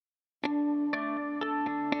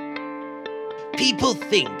People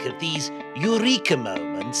think of these eureka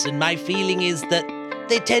moments, and my feeling is that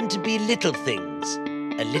they tend to be little things.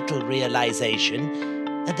 A little realization,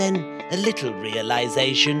 and then a little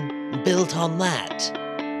realization built on that.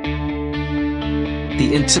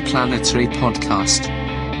 The Interplanetary Podcast.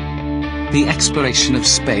 The exploration of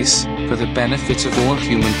space for the benefit of all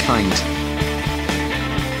humankind.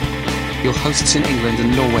 Your hosts in England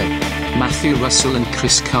and Norway, Matthew Russell and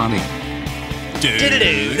Chris Carney.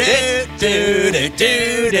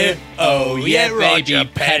 Oh yeah, Roger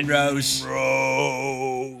baby Penrose.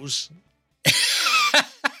 Penrose.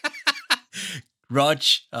 Rog.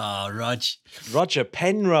 Roger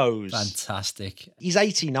Penrose. Fantastic. He's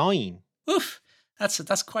 89. Oof.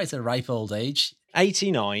 That's quite a ripe old age.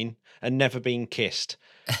 89 and never been kissed.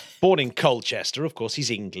 Born in Colchester, of course, he's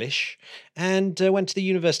English, and went to the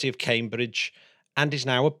University of Cambridge and is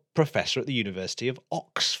now a professor at the University of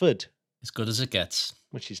Oxford. As good as it gets.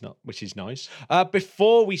 Which is nice.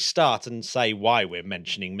 Before we start and say why we're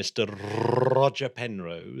mentioning Mr. Roger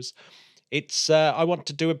Penrose, I want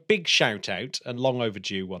to do a big shout out, and long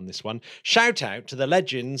overdue on this one. Shout out to the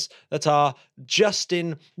legends that are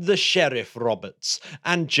Justin the Sheriff Roberts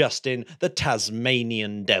and Justin the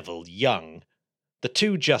Tasmanian Devil Young. The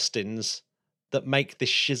two Justins that make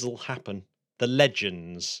this shizzle happen. The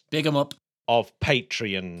legends. Big 'em up. Of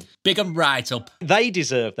Patreon. Big 'em right up. They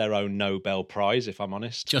deserve their own Nobel Prize, if I'm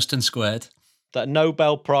honest. Justin squared. That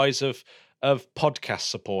Nobel Prize of podcast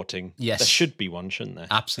supporting. Yes. There should be one, shouldn't there?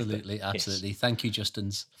 Absolutely. Yes. Thank you,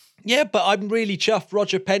 Justins. Yeah, but I'm really chuffed.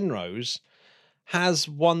 Roger Penrose has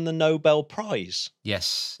won the Nobel Prize.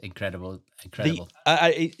 Yes, incredible.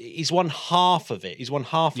 He's won half of it. He's won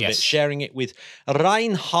half of it, sharing it with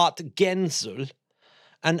Reinhard Genzel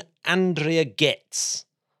and Andrea Ghez.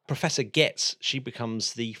 Professor Ghez, she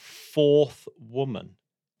becomes the fourth woman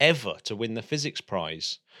ever to win the physics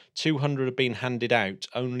prize. 200 have been handed out,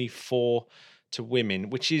 only 4 to women,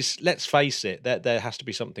 which is, let's face it, there has to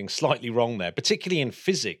be something slightly wrong there, particularly in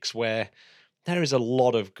physics, where there is a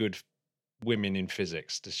lot of good women in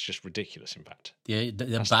physics. It's just ridiculous, in fact.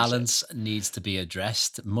 The balance needs to be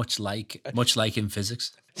addressed, much like in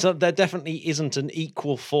physics. So there definitely isn't an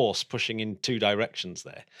equal force pushing in two directions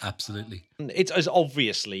there. Absolutely. It's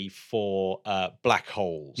obviously for black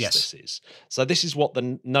holes, yes. This is. So this is what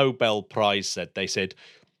the Nobel Prize said. They said,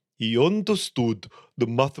 he understood the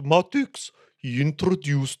mathematics, he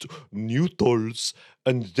introduced new tools,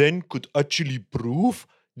 and then could actually prove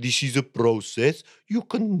this is a process you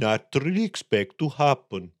can naturally expect to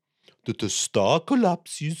happen, that a star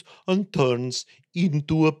collapses and turns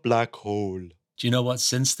into a black hole. Do you know what?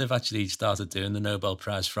 Since they've actually started doing the Nobel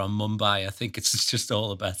Prize from Mumbai, I think it's just all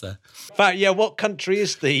the better. In fact, yeah, what country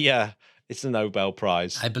is it's the Nobel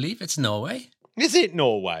Prize? I believe it's Norway. Is it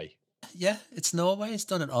Norway? Yeah, it's Norway. It's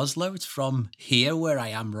done in Oslo. It's from here where I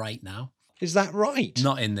am right now. Is that right?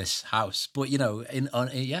 Not in this house, but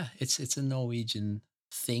it's a Norwegian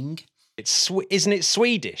thing. Isn't it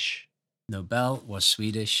Swedish? Nobel was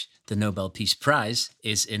Swedish. The Nobel Peace Prize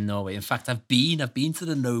is in Norway. In fact, I've been to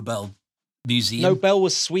the Nobel Museum. Nobel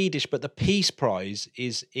was Swedish, but the Peace Prize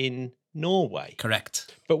is in Norway.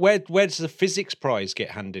 Correct. But where does the Physics Prize get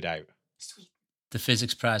handed out? The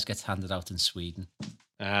Physics Prize gets handed out in Sweden.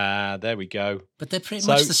 Ah, there we go. But they're pretty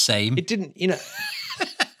much the same. It didn't,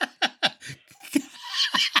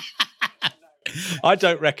 I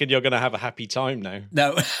don't reckon you're going to have a happy time now.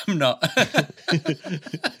 No, I'm not.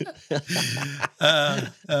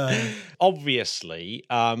 Obviously,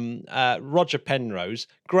 Roger Penrose,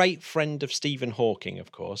 great friend of Stephen Hawking,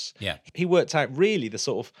 of course. Yeah. He worked out really the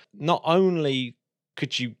sort of, not only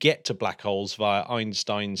could you get to black holes via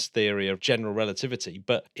Einstein's theory of general relativity,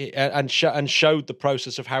 but showed the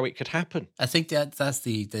process of how it could happen. I think that's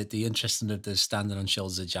the interesting of the standing on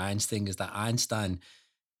shoulders of giants thing, is that Einstein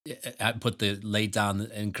laid down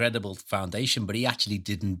an incredible foundation, but he actually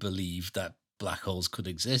didn't believe that black holes could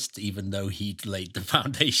exist, even though he'd laid the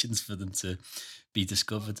foundations for them to be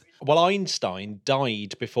discovered. Well, Einstein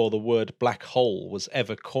died before the word black hole was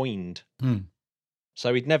ever coined.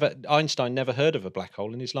 So Einstein never heard of a black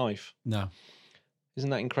hole in his life. No. Isn't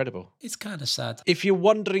that incredible? It's kind of sad. If you're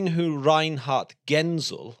wondering who Reinhard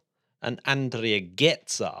Genzel and Andrea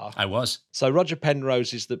Ghez are. I was. So Roger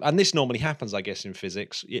Penrose is and this normally happens, I guess, in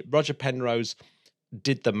physics. Roger Penrose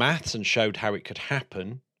did the maths and showed how it could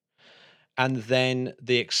happen. And then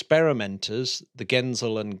the experimenters, the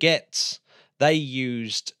Genzel and Ghez, they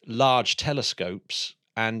used large telescopes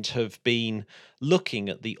and have been looking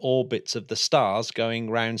at the orbits of the stars going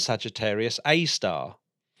round Sagittarius A star,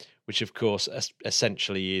 which of course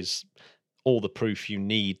essentially is all the proof you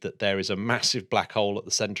need that there is a massive black hole at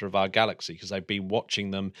the center of our galaxy, because they've been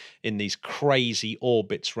watching them in these crazy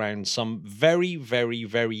orbits around some very, very,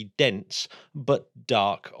 very dense but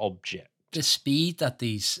dark object. The speed that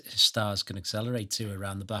these stars can accelerate to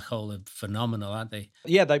around the black hole are phenomenal, aren't they?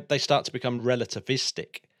 Yeah, they start to become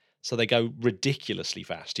relativistic. So they go ridiculously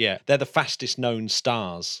fast. Yeah, they're the fastest known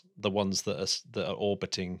stars, the ones that are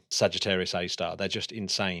orbiting Sagittarius A star. They're just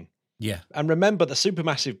insane. Yeah. And remember, the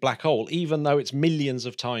supermassive black hole, even though it's millions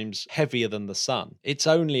of times heavier than the sun, it's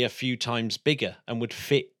only a few times bigger and would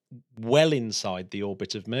fit well inside the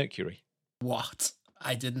orbit of Mercury. What?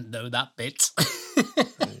 I didn't know that bit.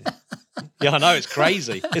 Yeah, I know, it's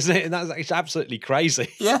crazy, isn't it? It's absolutely crazy.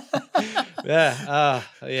 Yeah. Yeah.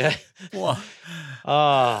 Yeah. What?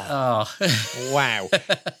 Oh. Wow.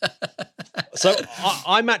 So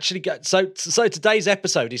I'm actually so today's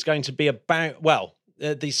episode is going to be about, well,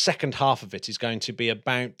 the second half of it is going to be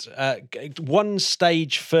about one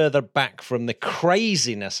stage further back from the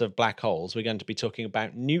craziness of black holes. We're going to be talking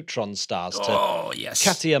about neutron stars yes.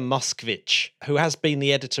 Katia Moskvich, who has been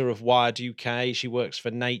the editor of Wired UK. She works for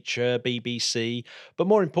Nature, BBC. But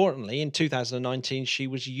more importantly, in 2019, she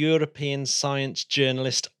was European Science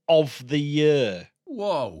Journalist of the Year.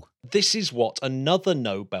 Whoa. This is what another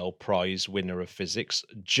Nobel Prize winner of physics,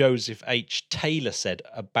 Joseph H. Taylor, said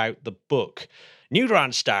about the book.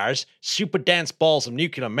 Neutron stars, super dense balls of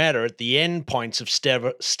nuclear matter at the endpoints of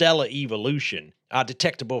stellar evolution, are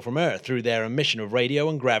detectable from Earth through their emission of radio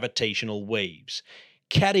and gravitational waves.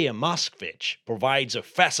 Katia Moskvich provides a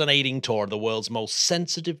fascinating tour of the world's most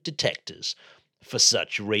sensitive detectors for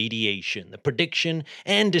such radiation, the prediction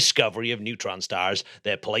and discovery of neutron stars,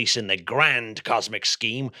 their place in the grand cosmic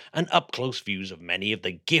scheme, and up-close views of many of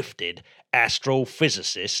the gifted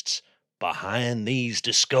astrophysicists behind these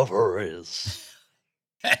discoveries.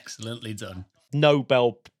 Excellently done.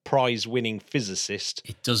 Nobel Prize winning physicist.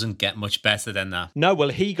 It doesn't get much better than that. No, well,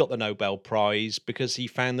 he got the Nobel Prize because he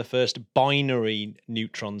found the first binary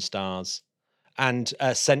neutron stars. And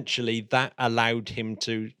essentially that allowed him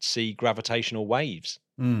to see gravitational waves.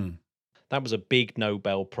 Mm. That was a big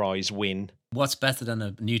Nobel Prize win. What's better than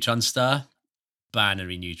a neutron star?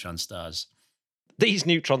 Binary neutron stars. These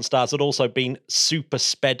neutron stars had also been super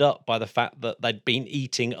sped up by the fact that they'd been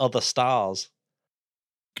eating other stars.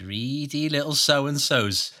 Greedy little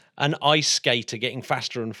so-and-sos. An ice skater getting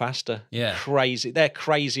faster and faster. Yeah. Crazy. They're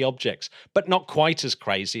crazy objects, but not quite as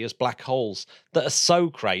crazy as black holes that are so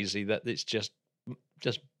crazy that it's just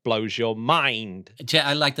blows your mind. Yeah,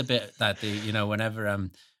 I like the bit that whenever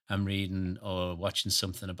I'm reading or watching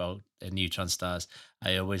something about neutron stars,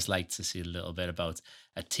 I always like to see a little bit about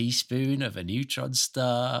a teaspoon of a neutron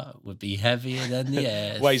star would be heavier than the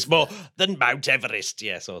Earth. Weighs more than Mount Everest,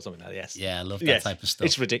 yes, or something like that, yes. Yeah, I love that type of stuff.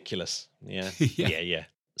 It's ridiculous. Yeah. Yeah.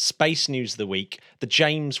 Space news of the week. The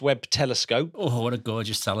James Webb Telescope. Oh, what a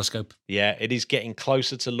gorgeous telescope. Yeah, it is getting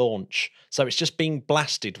closer to launch. So it's just being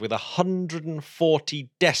blasted with 140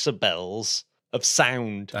 decibels of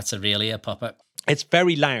sound. That's a real ear popper. It's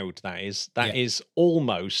very loud, that is. That is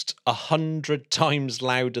almost 100 times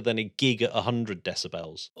louder than a gig at 100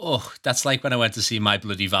 decibels. Oh, that's like when I went to see My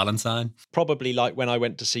Bloody Valentine. Probably like when I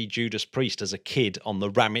went to see Judas Priest as a kid on the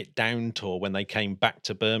Ram It Down tour when they came back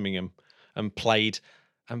to Birmingham and played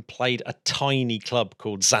a tiny club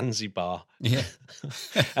called Zanzibar. Yeah.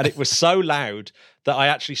 And it was so loud that I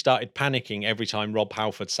actually started panicking every time Rob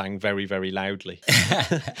Halford sang very, very loudly.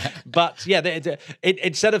 But yeah,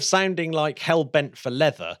 instead of sounding like Hell Bent for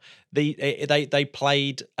Leather, they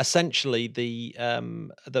played essentially the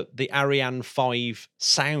Ariane 5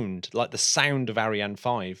 sound, like the sound of Ariane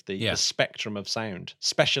 5, the spectrum of sound,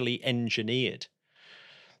 specially engineered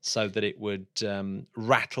so that it would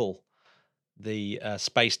rattle the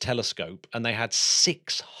space telescope, and they had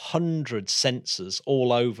 600 sensors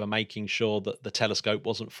all over making sure that the telescope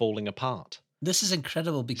wasn't falling apart. This is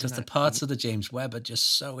incredible because the parts of the James Webb are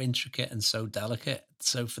just so intricate and so delicate.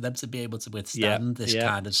 So for them to be able to withstand this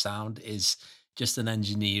kind of sound is just an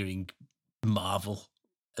engineering marvel.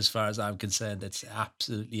 As far as I'm concerned, it's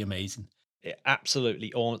absolutely amazing.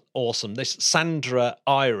 Absolutely awesome. This Sandra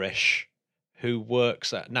Irish, who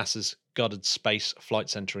works at NASA's Goddard Space Flight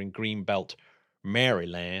Center in Greenbelt,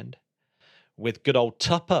 Maryland, with good old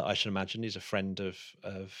Tupper, I should imagine. He's a friend of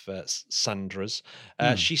Sandra's.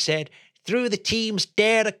 She said, through the team's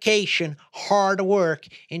dedication, hard work,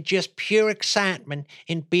 and just pure excitement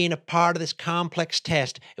in being a part of this complex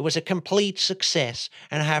test, it was a complete success,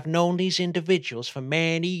 and I have known these individuals for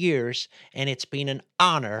many years, and it's been an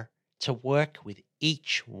honor to work with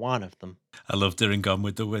each one of them. I love doing Gone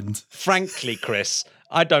with the Wind. Frankly, Chris,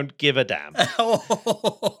 I don't give a damn.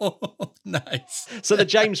 Oh, nice. So the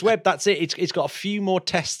James Webb, that's it. It's got a few more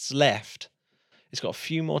tests left. It's got a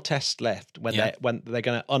few more tests left when they're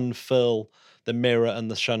going to unfurl the mirror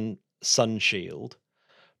and the sun shield.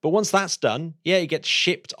 But once that's done, it gets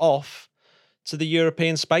shipped off to the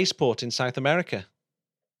European spaceport in South America.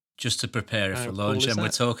 Just to prepare it for launch. And we're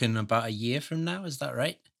talking about a year from now, is that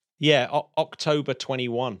right? Yeah, October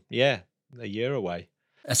 21. Yeah, a year away.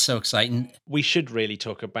 That's so exciting. We should really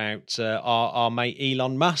talk about our mate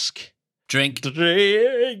Elon Musk. Drink.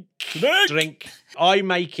 I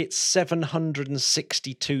make it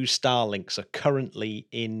 762 Starlinks are currently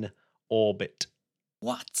in orbit.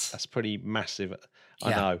 What? That's pretty massive.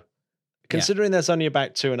 I know. Considering there's only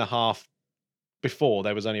about 2.5, before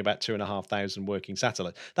there was only about 2,500 working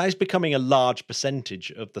satellites. That is becoming a large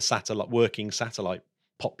percentage of the working satellite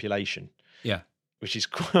population. Yeah. Which is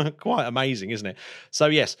quite amazing, isn't it? So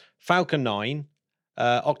yes, Falcon 9,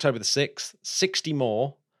 October the 6th, 60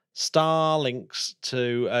 more. Starlinks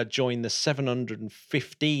to join the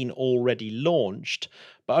 715 already launched.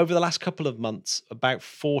 But over the last couple of months, about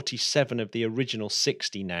 47 of the original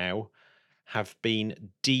 60 now have been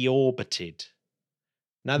deorbited.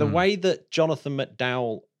 Now, the way that Jonathan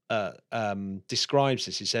McDowell describes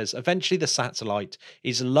this, he says, eventually the satellite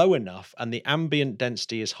is low enough and the ambient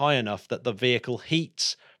density is high enough that the vehicle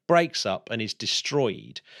heats, breaks up, and is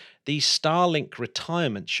destroyed. These Starlink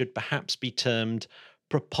retirements should perhaps be termed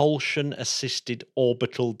propulsion-assisted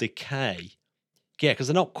orbital decay. Yeah, because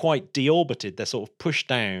they're not quite deorbited. They're sort of pushed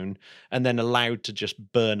down and then allowed to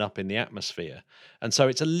just burn up in the atmosphere. And so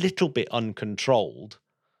it's a little bit uncontrolled,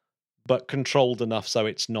 but controlled enough so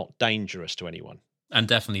it's not dangerous to anyone. And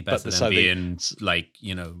definitely better than being,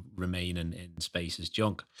 remaining in space as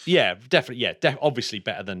junk. Yeah, definitely. Yeah, obviously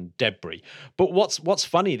better than debris. But what's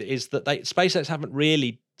funny is that SpaceX haven't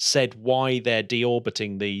really said why they're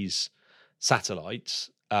deorbiting these satellites.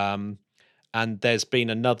 And there's been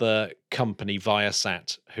another company,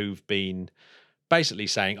 Viasat, who've been basically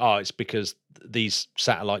saying, it's because these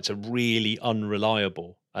satellites are really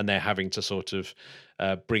unreliable and they're having to sort of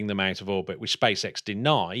bring them out of orbit, which SpaceX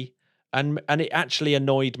deny. And it actually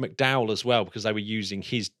annoyed McDowell as well because they were using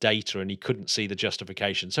his data and he couldn't see the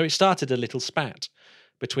justification. So it started a little spat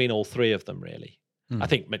between all three of them, really. I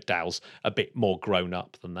think McDowell's a bit more grown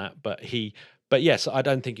up than that, but yes, I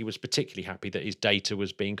don't think he was particularly happy that his data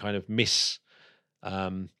was being kind of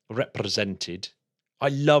misrepresented. I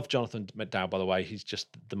love Jonathan McDowell, by the way. He's just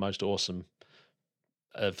the most awesome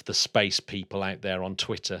of the space people out there on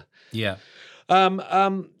Twitter. Yeah.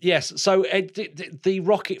 Yes. So the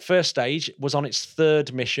rocket first stage was on its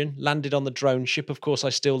third mission, landed on the drone ship, Of Course I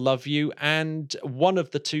Still Love You, and one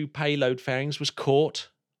of the two payload fairings was caught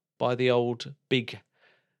by the old big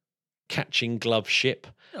catching glove ship.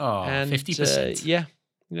 Oh, and 50%. Yeah.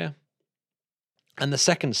 And the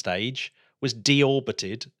second stage was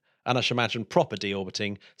deorbited, and I should imagine proper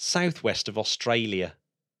deorbiting, southwest of Australia.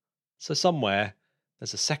 So somewhere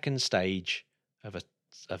there's a second stage of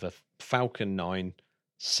a Falcon 9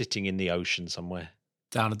 sitting in the ocean somewhere.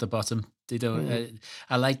 Down at the bottom. They don't.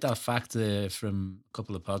 I like that fact from a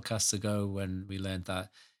couple of podcasts ago when we learned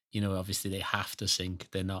that, obviously they have to sink.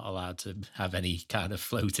 They're not allowed to have any kind of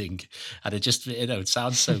floating. And it just, it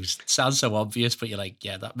sounds so obvious, but you're like,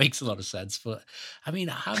 yeah, that makes a lot of sense. But I mean,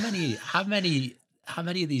 how many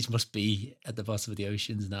of these must be at the bottom of the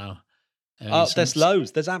oceans now? There's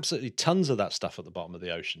loads. There's absolutely tons of that stuff at the bottom of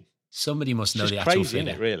the ocean. Somebody must know the actual crazy,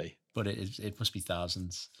 figure, isn't it, really? But it must be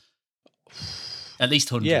thousands. At least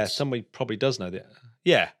hundreds. Yeah, somebody probably does know that.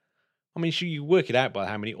 Yeah. I mean, you work it out by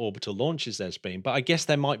how many orbital launches there's been, but I guess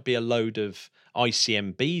there might be a load of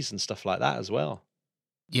ICMBs and stuff like that as well.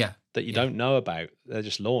 Yeah. That you don't know about. They're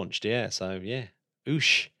just launched, yeah. So, yeah.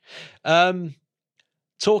 Oosh.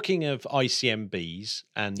 Talking of ICMBs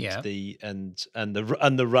and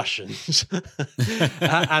the Russians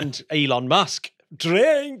and Elon Musk,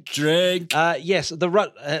 drink. Yes,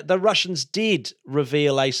 the Russians did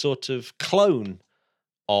reveal a sort of clone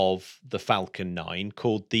of the Falcon 9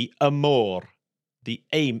 called the Amur.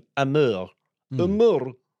 Amur.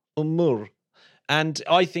 And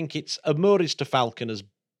I think it's Amur is to Falcon as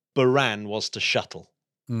Buran was to shuttle,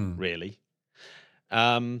 really.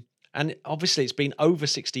 And obviously it's been over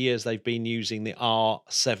 60 years they've been using the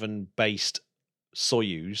R7-based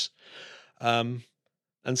Soyuz. And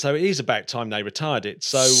so it is about time they retired it.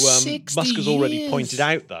 So Musk has already pointed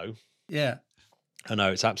out, though. Yeah. I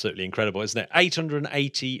know, it's absolutely incredible, isn't it?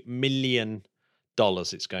 $880 million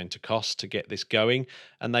it's going to cost to get this going.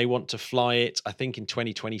 And they want to fly it, I think, in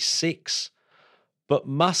 2026. But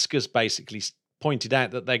Musk has basically pointed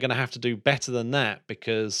out that they're going to have to do better than that,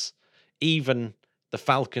 because even the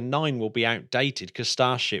Falcon 9 will be outdated because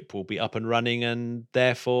Starship will be up and running, and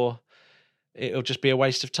therefore it'll just be a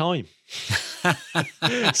waste of time.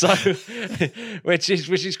 So, which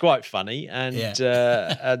is quite funny, and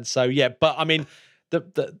so but I mean,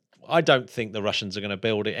 I don't think the Russians are going to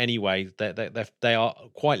build it anyway. They are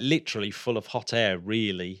quite literally full of hot air,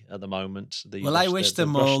 really, at the moment. I wish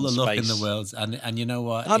them all the luck in the world, and you know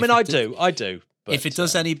what? I mean, I do. But, if it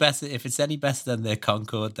does any better, if it's any better than their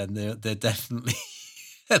Concorde, then they're definitely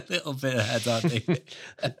a little bit ahead, aren't they?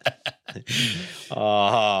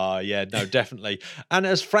 Yeah, no, definitely. And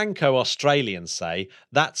as Franco-Australians say,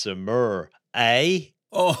 that's a murr, eh?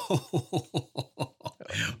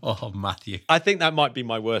 Oh, Matthew! I think that might be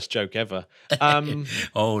my worst joke ever.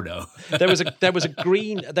 Oh no! there was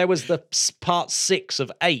the part 6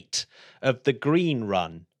 of 8 of the Green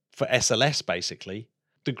Run for SLS. Basically,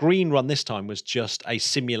 the Green Run this time was just a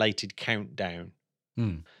simulated countdown.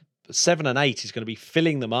 7 and 8 is going to be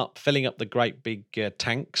filling up the great big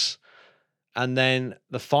tanks. And then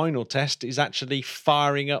the final test is actually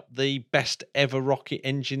firing up the best ever rocket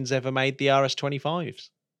engines ever made, the RS-25s.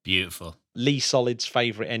 Beautiful. Lee Solid's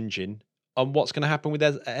favourite engine. And what's going to happen with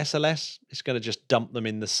SLS? It's going to just dump them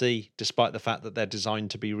in the sea, despite the fact that they're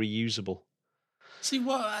designed to be reusable. See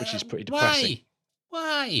what? Which is pretty depressing.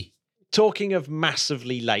 Why? Talking of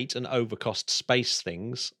massively late and overcost space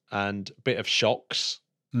things and a bit of shocks,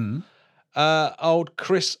 old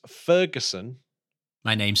Chris Ferguson.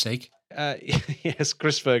 My namesake. Yes,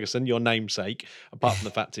 Chris Ferguson, your namesake. Apart from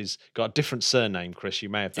the fact he's got a different surname, Chris, you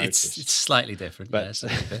may have noticed. It's slightly different, but it's a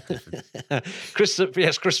bit different.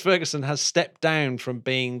 Chris Ferguson has stepped down from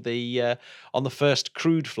being on the first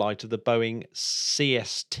crewed flight of the Boeing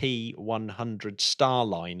CST-100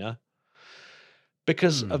 Starliner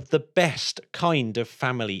because of the best kind of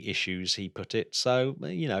family issues, he put it. So,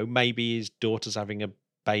 maybe his daughter's having a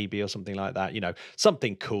baby or something like that.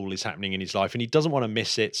 Something cool is happening in his life and he doesn't want to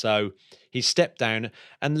miss it. So he stepped down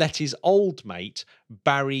and let his old mate,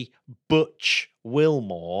 Barry Butch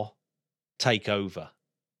Wilmore, take over.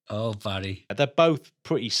 Oh, Barry. They're both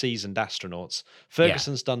pretty seasoned astronauts.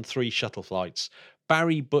 Ferguson's done 3 shuttle flights.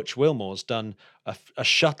 Barry Butch Wilmore's done a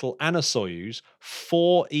shuttle and a Soyuz,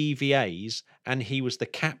 4 EVAs, and he was the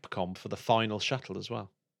Capcom for the final shuttle as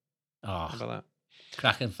well. Oh, how about that?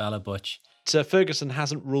 Cracking fella, Butch. Ferguson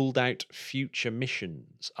hasn't ruled out future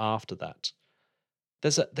missions after that.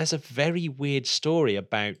 There's a very weird story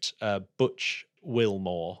about Butch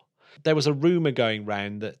Wilmore. There was a rumor going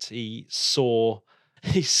round that he saw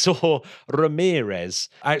Ramirez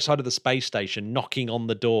outside of the space station knocking on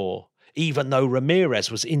the door, even though Ramirez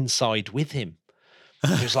was inside with him.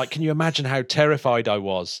 He was like, can you imagine how terrified I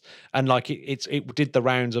was? And like it did the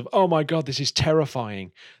rounds of, oh my God, this is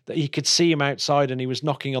terrifying. That he could see him outside and he was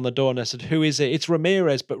knocking on the door and I said, who is it? It's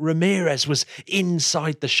Ramirez. But Ramirez was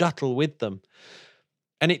inside the shuttle with them.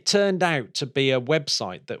 And it turned out to be a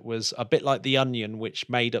website that was a bit like The Onion, which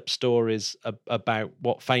made up stories about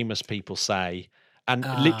what famous people say and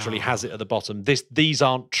literally has it at the bottom. These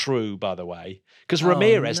aren't true, by the way, because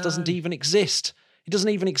Ramirez doesn't even exist. He doesn't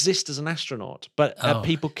even exist as an astronaut, but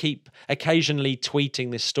people keep occasionally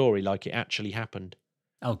tweeting this story like it actually happened.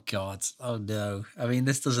 Oh God! Oh no! I mean,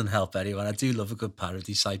 this doesn't help anyone. I do love a good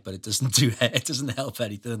parody site, but it doesn't help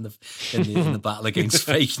anything in the battle against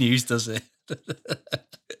fake news, does it?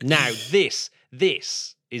 Now, this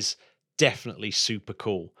is definitely super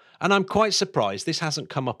cool, and I'm quite surprised this hasn't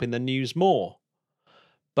come up in the news more.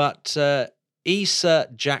 But ESA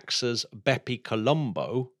JAXA's Bepi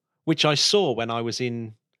Colombo, which I saw when I was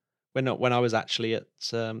actually at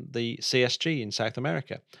the CSG in South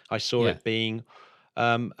America. I saw it being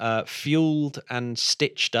fueled and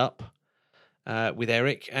stitched up with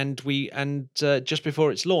Eric, and just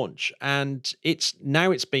before its launch, and it's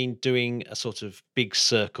been doing a sort of big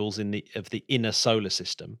circles of the inner solar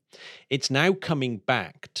system. It's now coming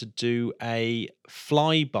back to do a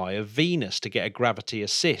flyby of Venus to get a gravity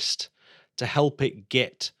assist to help it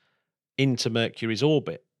get into Mercury's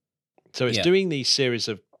orbit. So it's doing these series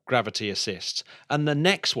of gravity assists. And the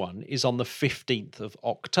next one is on the 15th of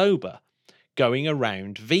October, going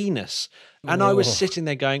around Venus. And I was sitting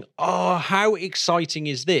there going, oh, how exciting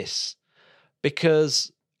is this?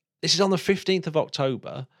 Because this is on the 15th of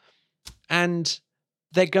October, and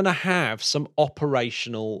they're going to have some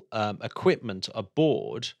operational equipment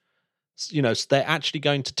aboard. So they're actually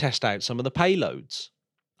going to test out some of the payloads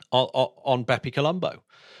on Bepi Colombo.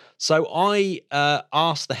 So I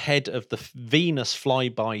asked the head of the Venus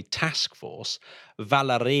Flyby Task Force,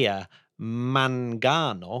 Valeria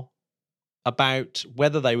Mangano, about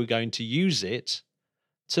whether they were going to use it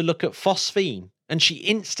to look at phosphine. And she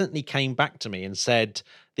instantly came back to me and said,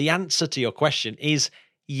 the answer to your question is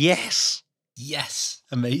yes. Yes.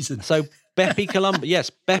 Amazing. So Bepi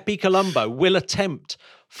Colombo will attempt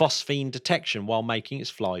phosphine detection while making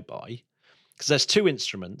its flyby. Because there's two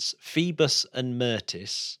instruments, Phoebus and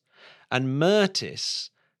Myrtis. And Myrtis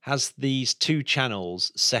has these two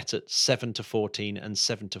channels set at 7 to 14 and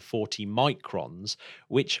 7 to 40 microns,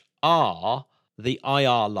 which are the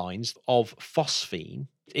IR lines of phosphine.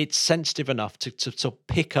 It's sensitive enough to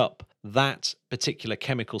pick up that particular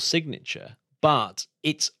chemical signature, but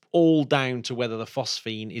it's all down to whether the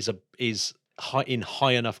phosphine is in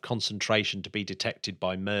high enough concentration to be detected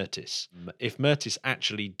by Myrtis. If Myrtis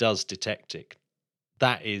actually does detect it,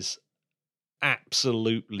 that is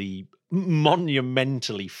absolutely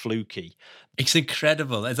monumentally fluky. It's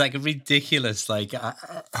incredible. It's like ridiculous. Like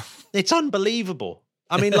it's unbelievable.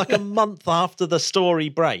 I mean, like a month after the story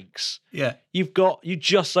breaks, you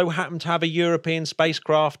just so happen to have a European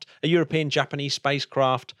Japanese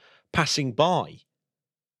spacecraft passing by.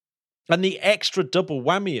 And the extra double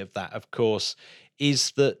whammy of that, of course,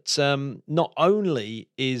 is that not only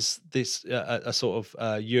is this a sort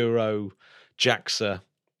of Euro JAXA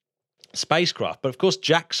spacecraft, but of course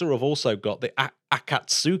JAXA have also got the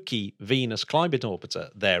Akatsuki Venus Climate Orbiter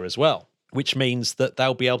there as well, which means that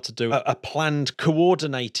they'll be able to do a planned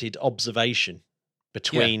coordinated observation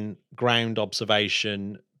between ground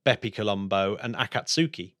observation, Bepi Colombo and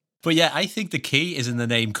Akatsuki. But yeah, I think the key is in the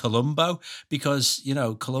name Colombo because,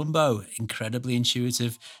 Colombo, incredibly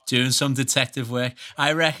intuitive, doing some detective work.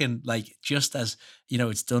 I reckon, just as,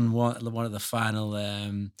 it's done one of the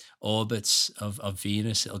final orbits of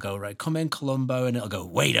Venus, it'll go, right, come in, Colombo, and it'll go,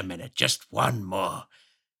 wait a minute, just one more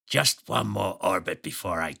orbit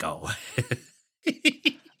before I go.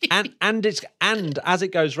 And as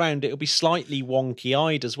it goes round, it'll be slightly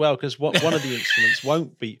wonky-eyed as well because one of the instruments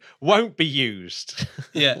won't be used.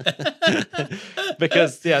 Yeah,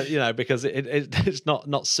 because it's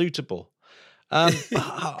not suitable.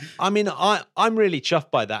 I mean, I'm really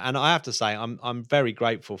chuffed by that, and I have to say I'm very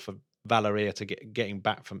grateful for Valeria to getting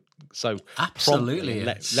back from so absolutely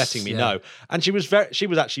letting me know. And she was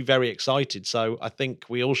actually very excited. So I think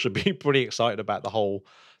we all should be pretty excited about the whole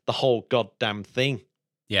goddamn thing.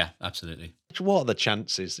 Yeah, absolutely. What are the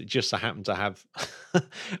chances it just so happen to have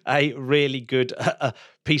a really good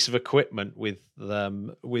piece of equipment with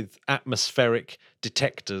atmospheric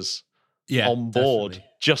detectors on board?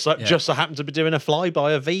 Definitely. Just so happen to be doing a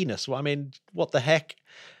flyby of Venus. Well, I mean, what the heck?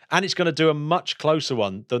 And it's going to do a much closer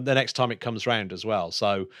one than the next time it comes round as well.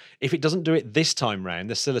 So if it doesn't do it this time round,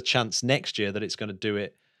 there's still a chance next year that it's going to do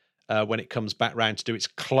it when it comes back round to do its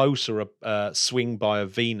closer swing by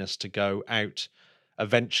of Venus to go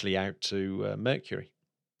eventually out to Mercury.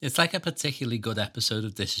 It's like a particularly good episode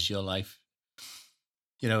of This Is Your Life.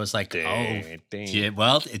 It's like,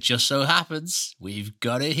 well, it just so happens we've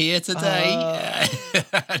got it here today.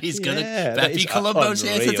 And he's going to, Bepi Colombo's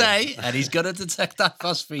here today, and he's going to detect that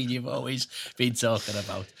phosphine you've always been talking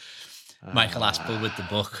about. Michael Aspel with the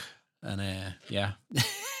book. And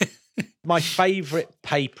my favourite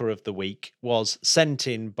paper of the week was sent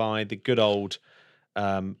in by the good old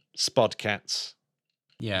Spodcats.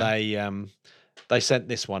 Yeah. They sent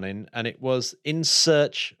this one in, and it was In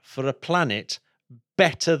Search for a Planet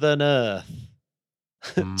Better Than Earth.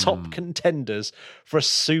 Top contenders for a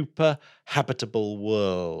super habitable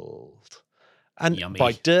world. And yummy.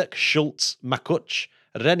 By Dirk Schultz Makuch,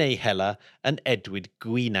 René Heller, and Edward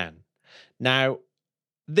Guinan. Now,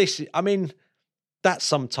 that's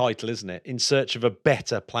some title, isn't it? In Search of a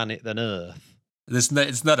Better Planet Than Earth. It's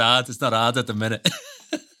not hard. It's not hard at the minute.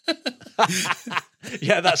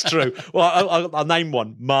 Yeah, that's true. Well, I'll name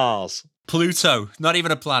one. Mars. Pluto. Not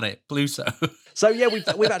even a planet. Pluto. So yeah,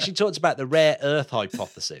 we've actually talked about the rare Earth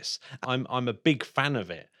hypothesis. I'm a big fan of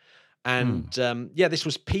it. And this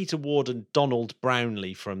was Peter Ward and Donald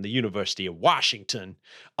Brownlee from the University of Washington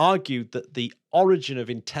argued that the origin of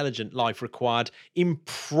intelligent life required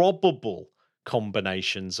improbable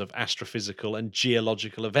combinations of astrophysical and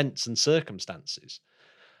geological events and circumstances.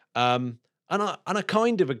 And I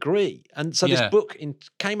kind of agree. And so this book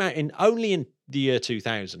came out only in the year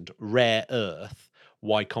 2000, Rare Earth,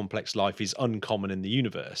 Why Complex Life is Uncommon in the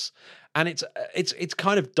Universe. And it's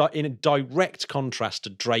kind of in a direct contrast to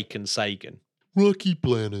Drake and Sagan. Rocky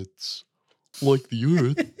planets, like the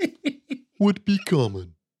Earth, would be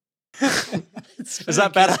common. Is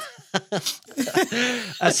that better?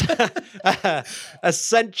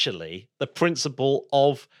 Essentially, the principle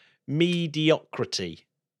of mediocrity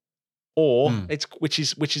or it's which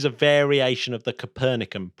is a variation of the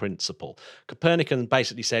Copernican principle. Copernican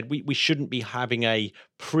basically said we shouldn't be having a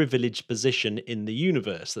privileged position in the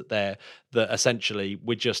universe, that essentially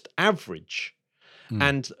we're just average.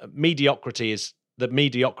 And the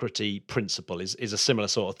mediocrity principle is a similar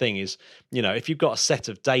sort of thing. Is, if you've got a set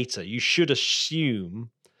of data, you should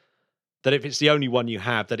assume that if it's the only one you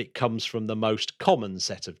have, that it comes from the most common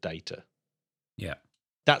set of data. Yeah.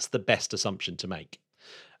 That's the best assumption to make.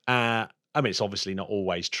 It's obviously not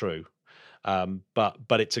always true, but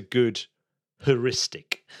it's a good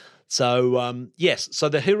heuristic. So, yes, so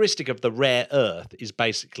the heuristic of the rare earth is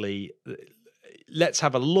basically, let's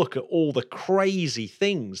have a look at all the crazy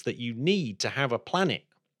things that you need to have a planet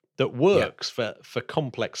that works for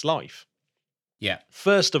complex life. Yeah.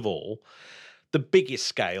 First of all, the biggest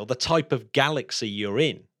scale, the type of galaxy you're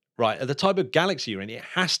in, right? The type of galaxy you're in, it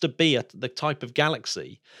has to be the type of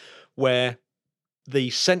galaxy where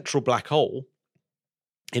the central black hole,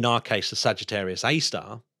 in our case, the Sagittarius A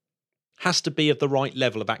star, has to be of the right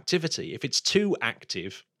level of activity. If it's too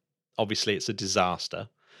active, obviously it's a disaster.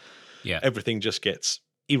 Yeah. Everything just gets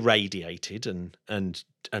irradiated and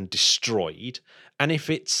destroyed. And if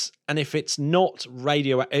it's not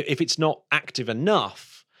if it's not active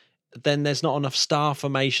enough, then there's not enough star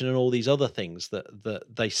formation and all these other things that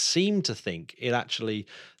they seem to think it actually,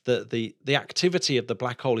 the activity of the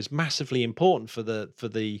black hole is massively important for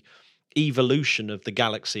the evolution of the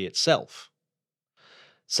galaxy itself.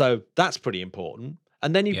 So that's pretty important.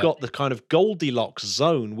 And then you've got the kind of Goldilocks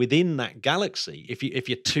zone within that galaxy. If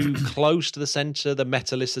you're too close to the center, the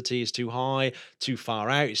metallicity is too high; too far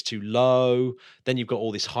out, it's too low. Then you've got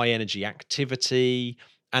all this high energy activity.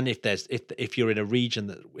 And if you're in a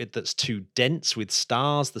region that's too dense with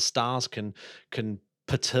stars, the stars can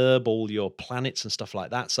perturb all your planets and stuff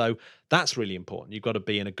like that. So that's really important. You've got to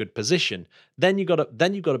be in a good position. Then you've got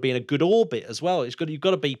to be in a good orbit as well. You've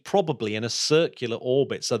got to be probably in a circular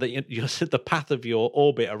orbit, so that the path of your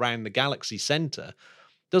orbit around the galaxy center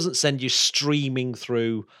doesn't send you streaming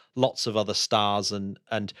through lots of other stars, and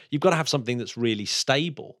you've got to have something that's really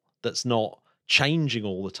stable, that's not changing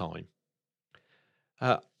all the time.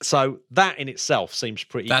 So that in itself seems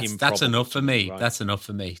pretty improbable. That's enough for me. Right? That's enough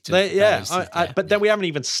for me. But then we haven't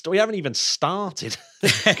even started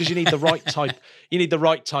because you need the right type. You need the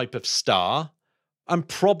right type of star, and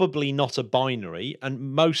probably not a binary. And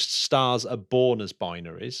most stars are born as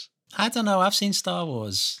binaries. I don't know. I've seen Star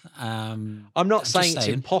Wars. I'm not saying it's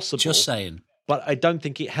impossible. Just saying. But I don't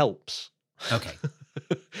think it helps. Okay.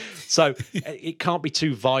 So it can't be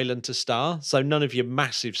too violent a star. So none of your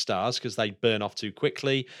massive stars, because they burn off too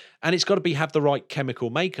quickly. And it's got to have the right chemical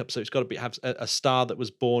makeup. So it's got to have a star that was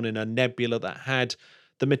born in a nebula that had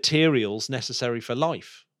the materials necessary for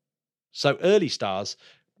life. So early stars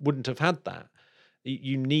wouldn't have had that.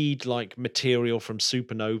 You need like material from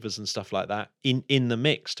supernovas and stuff like that in the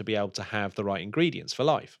mix to be able to have the right ingredients for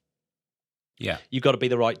life. Yeah. You've got to be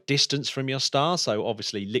the right distance from your star. So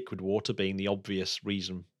obviously liquid water being the obvious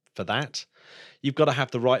reason for that. You've got to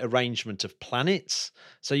have the right arrangement of planets.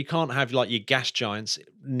 So you can't have like your gas giants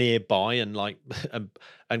nearby and like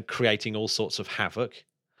and creating all sorts of havoc.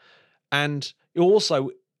 And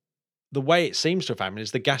also, the way it seems to have happened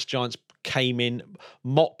is the gas giants came in,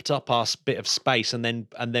 mopped up our bit of space, and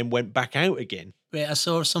then went back out again. I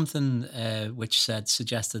saw something which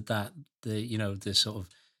suggested that the sort of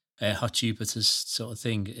hot Jupiter's sort of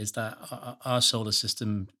thing is that our solar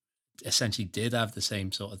system essentially did have the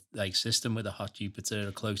same sort of like system with a hot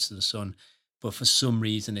Jupiter close to the sun, but for some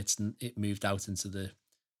reason it moved out into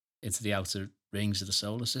the outer rings of the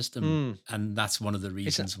solar system, and that's one of the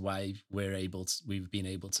reasons why we've been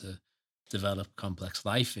able to develop complex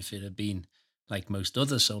life. If it had been like most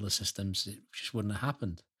other solar systems, it just wouldn't have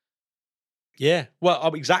happened. Yeah,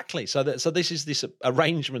 well, exactly. So this is this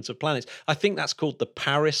arrangement of planets. I think that's called the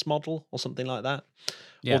Paris model or something like that.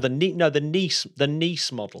 Yeah. Or the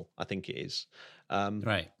Nice model, I think it is.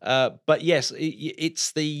 Right. But yes,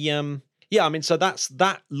 it's the I mean, so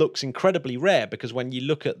that looks incredibly rare, because when you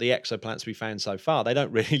look at the exoplanets we found so far, they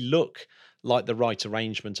don't really look like the right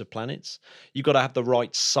arrangement of planets. You've got to have the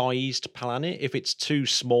right sized planet. If it's too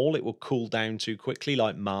small, it will cool down too quickly,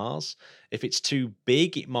 like Mars. If it's too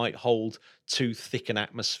big, it might hold too thick an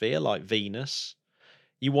atmosphere, like Venus.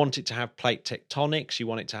 You want it to have plate tectonics. You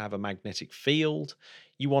want it to have a magnetic field.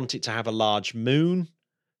 You want it to have a large moon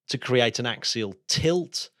to create an axial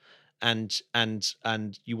tilt. and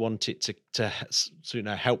you want it to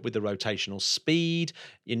help with the rotational speed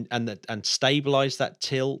and stabilize that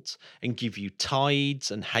tilt and give you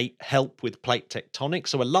tides and help with plate tectonics.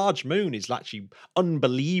 So a large moon is actually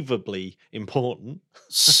unbelievably important.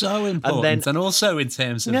 So important, and also in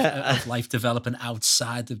terms of life developing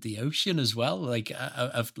outside of the ocean as well. Like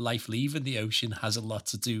of life leaving the ocean has a lot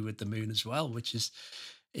to do with the moon as well, which is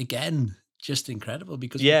again just incredible,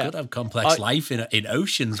 because we could have complex life in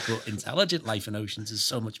oceans, but intelligent life in oceans is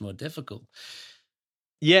so much more difficult.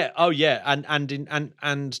 Yeah. Oh, yeah.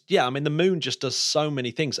 And yeah, I mean, the moon just does so many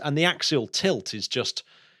things, and the axial tilt is just,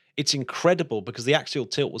 it's incredible, because the axial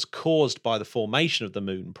tilt was caused by the formation of the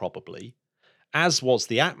moon, probably, as was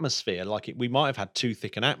the atmosphere. Like we might have had too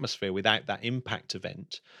thick an atmosphere without that impact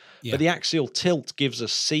event. Yeah. But the axial tilt gives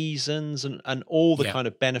us seasons and all the kind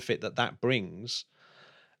of benefit that brings.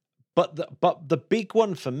 But the big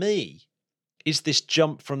one for me is this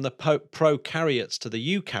jump from the prokaryotes to the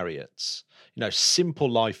eukaryotes, simple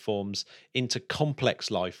life forms into complex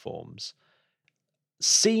life forms,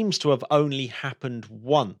 seems to have only happened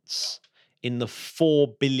once in the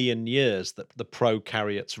 4 billion years that the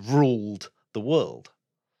prokaryotes ruled the world.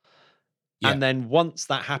 Yeah. And then once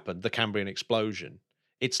that happened, the Cambrian explosion,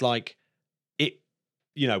 it's like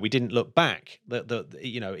we didn't look back.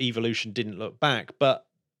 Evolution didn't look back, but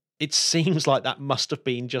it seems like that must have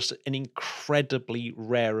been just an incredibly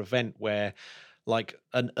rare event where, like,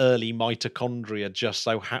 an early mitochondria just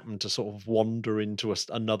so happened to sort of wander into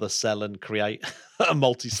another cell and create a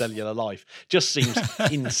multicellular life. Just seems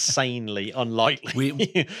insanely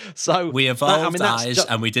unlikely. So we evolved eyes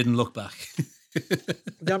and we didn't look back.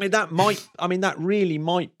 That really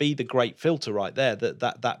might be the great filter right there,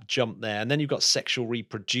 that jump there. And then you've got sexual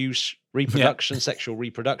sexual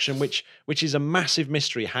reproduction, which is a massive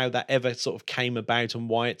mystery how that ever sort of came about and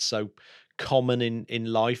why it's so common in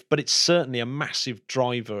life. But it's certainly a massive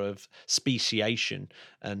driver of speciation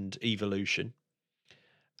and evolution.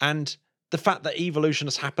 And the fact that evolution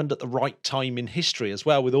has happened at the right time in history as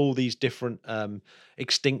well, with all these different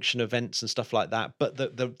extinction events and stuff like that. But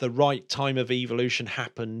the right time of evolution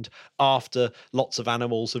happened after lots of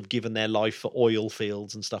animals have given their life for oil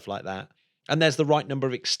fields and stuff like that. And there's the right number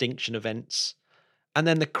of extinction events. And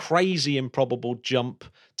then the crazy improbable jump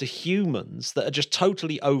to humans that are just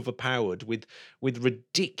totally overpowered with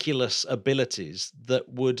ridiculous abilities that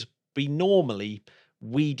would be normally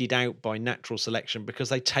weeded out by natural selection because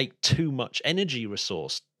they take too much energy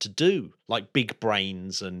resource to do, like big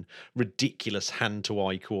brains and ridiculous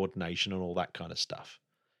hand-to-eye coordination and all that kind of stuff.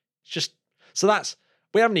 It's just, so that's,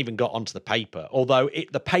 we haven't even got onto the paper, although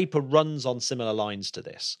the paper runs on similar lines to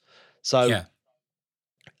this. So, yeah.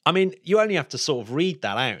 I mean, you only have to sort of read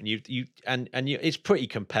that out, and it's pretty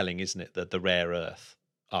compelling, isn't it? The rare earth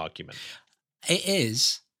argument. It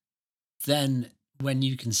is. Then, when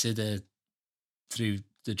you consider through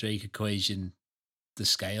the Drake equation the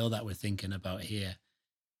scale that we're thinking about here,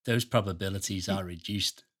 those probabilities are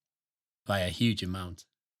reduced by a huge amount.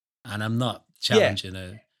 And I'm not challenging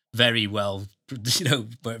a very well,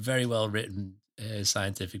 very well written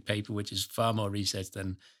scientific paper, which is far more research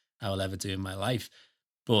than I will ever do in my life.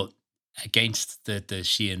 But against the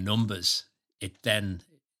sheer numbers, the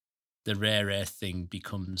rare earth thing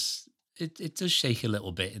becomes, it does shake a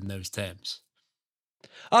little bit in those terms.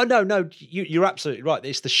 Oh, no, you're absolutely right.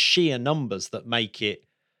 It's the sheer numbers that make it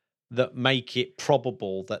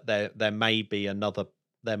probable that there may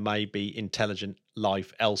be intelligent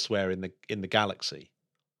life elsewhere in the galaxy.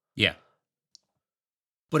 Yeah.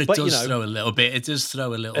 But it does throw a little bit. It does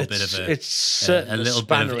throw a little bit of a little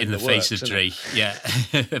bit of in the face of Drake. Yeah,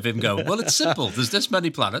 of him going, well, it's simple. There's this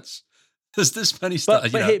many planets. There's this many stars.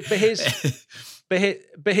 But here's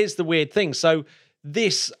the weird thing. So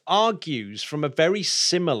this argues from a very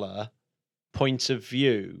similar point of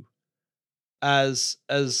view as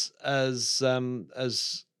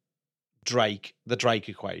Drake, the Drake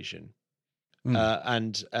equation,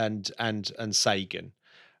 and Sagan.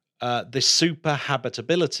 The super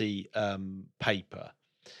habitability paper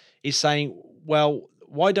is saying, well,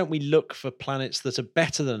 why don't we look for planets that are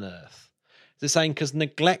better than Earth? They're saying because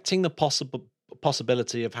neglecting the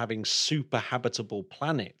possibility of having super habitable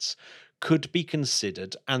planets could be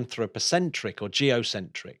considered anthropocentric or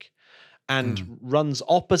geocentric, and runs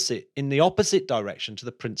in the opposite direction to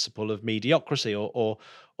the principle of mediocrity or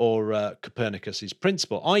Copernicus's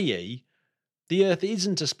principle, i.e., the Earth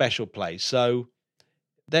isn't a special place, so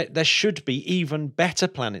there should be even better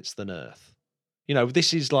planets than Earth.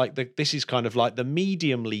 This is kind of like the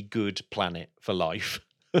mediumly good planet for life.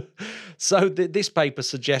 So this paper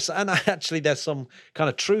suggests, and actually there's some kind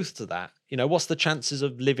of truth to that. What's the chances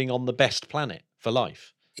of living on the best planet for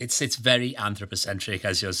life? It's very anthropocentric,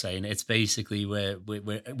 as you're saying. It's basically where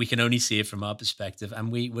we can only see it from our perspective,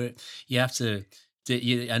 and you have to,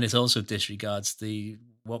 and it also disregards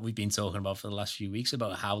what we've been talking about for the last few weeks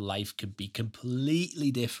about how life could be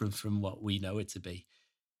completely different from what we know it to be.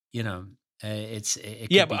 You know, it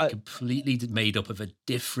could be completely made up of a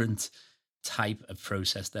different type of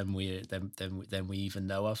process than we even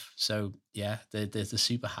know of. So yeah, the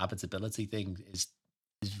super habitability thing is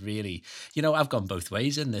really, I've gone both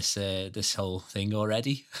ways in this whole thing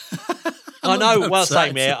already. I know. Well,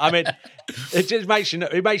 same here. I mean, it just makes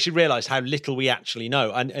you realise how little we actually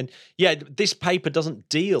know. And yeah, this paper doesn't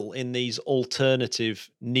deal in these alternative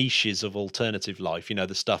niches of alternative life.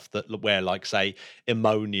 The stuff where, like, say,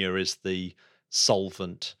 ammonia is the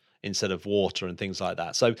solvent instead of water and things like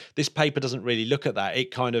that. So this paper doesn't really look at that.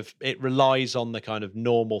 It relies on the kind of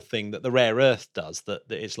normal thing that the rare earth does. That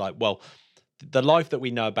it's like, well, the life that we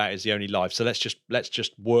know about is the only life. So let's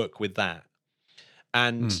just work with that.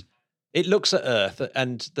 And it looks at Earth,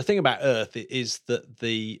 and the thing about Earth is that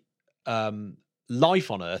the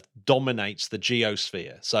life on Earth dominates the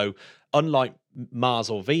geosphere. So unlike Mars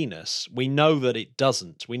or Venus, we know that it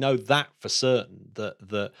doesn't. We know that for certain,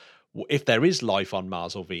 that if there is life on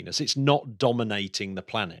Mars or Venus, it's not dominating the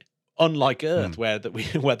planet. Unlike Earth, where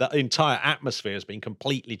the entire atmosphere has been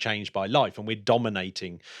completely changed by life, and we're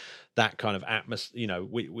dominating that kind of atmosphere.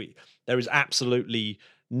 There is absolutely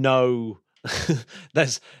no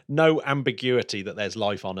there's no ambiguity that there's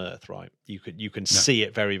life on Earth, right? You can see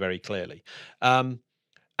it very, very clearly. And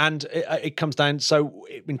it comes down, so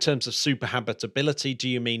in terms of super habitability, do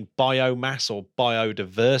you mean biomass or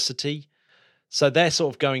biodiversity? So they're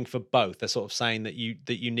sort of going for both. They're sort of saying that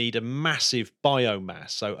you need a massive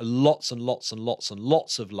biomass, so lots and lots and lots and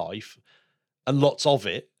lots of life and lots of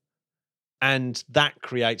it, and that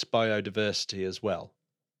creates biodiversity as well.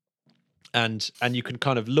 And you can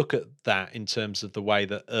kind of look at that in terms of the way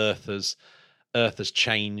that Earth has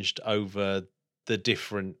changed over the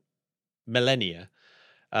different millennia.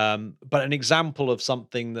 But an example of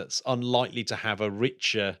something that's unlikely to have a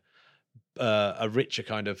richer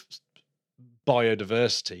kind of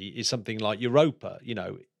biodiversity is something like Europa.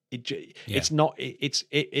 It's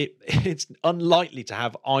unlikely to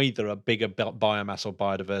have either a bigger biomass or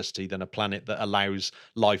biodiversity than a planet that allows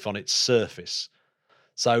life on its surface.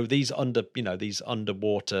 So these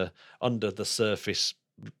underwater, under the surface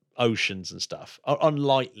oceans and stuff are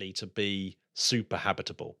unlikely to be super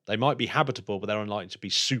habitable. They might be habitable, but they're unlikely to be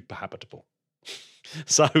super habitable.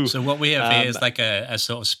 So what we have here is like a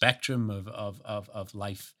sort of spectrum of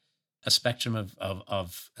life, a spectrum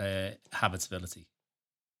of habitability.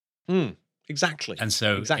 Exactly. And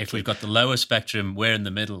so if we've got the lower spectrum, we're in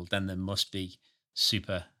the middle, then there must be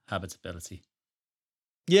super habitability.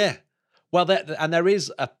 Yeah. Well, there is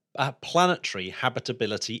a planetary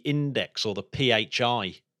habitability index, or the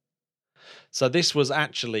PHI. So this was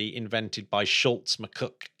actually invented by Schultz,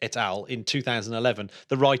 McCook et al. In 2011,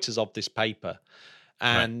 the writers of this paper.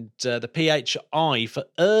 And the PHI for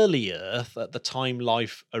early Earth at the time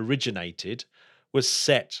life originated was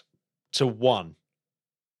set to 1,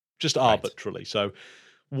 just arbitrarily. So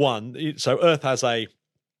 1. So Earth has a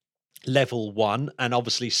level 1, and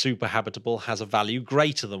obviously super habitable has a value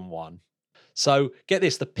greater than 1. So get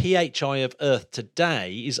this, the PHI of Earth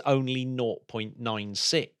today is only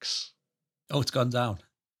 0.96. Oh, it's gone down.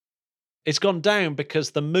 It's gone down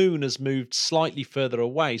because the moon has moved slightly further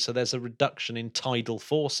away, so there's a reduction in tidal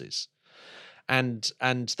forces. And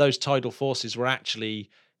those tidal forces were actually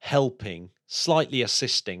slightly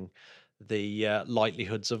assisting the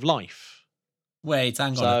likelihoods of life. Wait,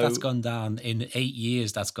 hang on. That's gone down in 8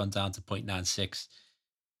 years. That's gone down to 0.96.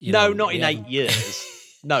 Not in 8 years.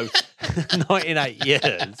 No, not in 8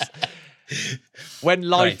 years. When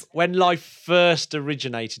life first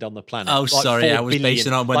originated on the planet. Oh, sorry, I was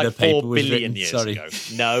basing on when the paper was written. Years ago.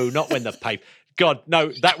 No, not when the paper. God,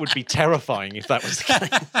 no, that would be terrifying if that was the case.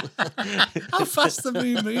 How fast the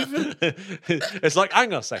moon moving? It's like,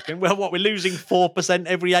 hang on a second. Well, what, we're losing 4%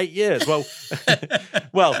 every 8 years? Well,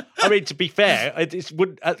 I mean, to be fair, at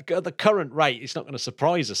the current rate, it's not going to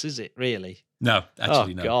surprise us, is it? Really? No,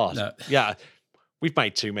 actually, no. God, no. Yeah. We've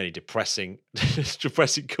made too many depressing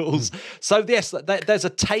calls. So yes, there's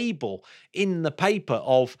a table in the paper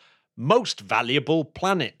of most valuable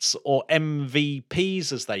planets, or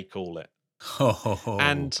MVPs as they call it.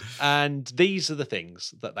 And these are the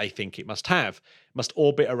things that they think it must have. It must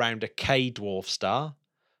orbit around a K-dwarf star,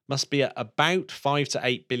 must be at about 5 to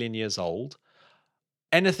 8 billion years old,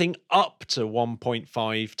 anything up to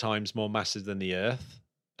 1.5 times more massive than the Earth,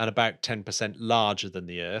 and about 10% larger than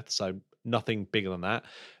the Earth, so nothing bigger than that.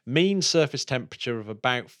 Mean surface temperature of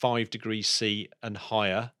about 5 degrees C and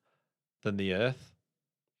higher than the Earth.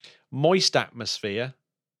 Moist atmosphere,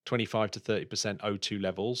 25 to 30% O2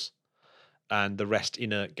 levels, and the rest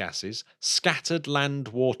inert gases. Scattered land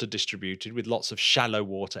water distributed with lots of shallow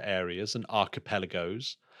water areas and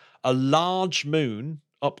archipelagos. A large moon,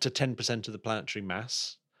 up to 10% of the planetary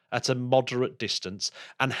mass, at a moderate distance,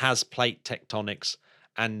 and has plate tectonics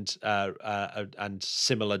and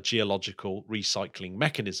similar geological recycling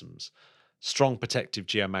mechanisms. Strong protective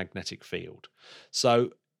geomagnetic field.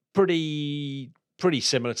 So pretty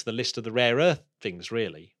similar to the list of the rare earth things,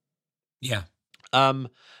 really. Yeah.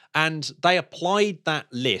 And they applied that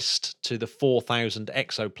list to the 4,000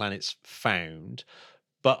 exoplanets found,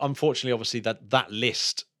 but unfortunately, obviously, that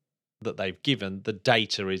list that they've given, the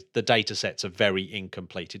data sets are very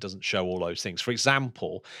incomplete. It doesn't show all those things. For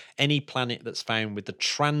example, any planet that's found with the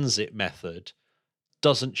transit method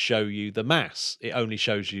doesn't show you the mass. It only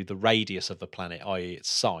shows you the radius of the planet, i.e. its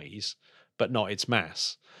size, but not its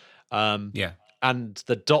mass. Yeah. And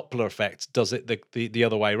the Doppler effect does it the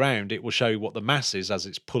other way around. It will show you what the mass is as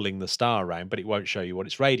it's pulling the star around, but it won't show you what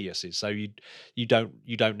its radius is. So you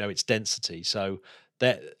don't know its density. So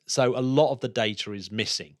a lot of the data is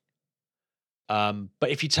missing. But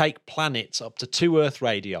if you take planets up to 2 Earth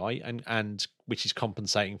radii, and which is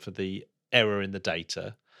compensating for the error in the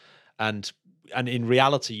data, and in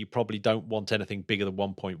reality you probably don't want anything bigger than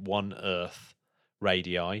 1.1 Earth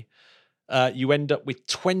radii. You end up with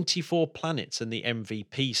 24 planets in the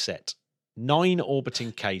MVP set, 9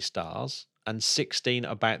 orbiting K stars, and 16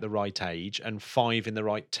 about the right age, and 5 in the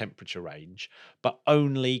right temperature range, but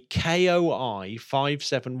only KOI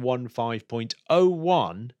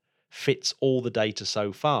 5715.01 fits all the data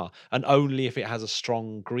so far, and only if it has a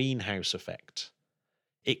strong greenhouse effect.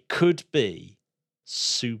 It could be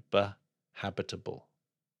super habitable.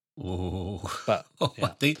 Oh, but yeah. I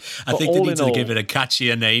think they need to give it a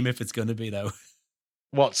catchier name if it's going to be, though.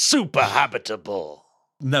 What, super habitable?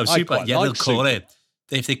 No, super. Yeah, they'll call it.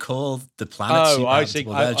 If they call the planet super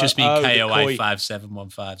habitable, they'll just be KOI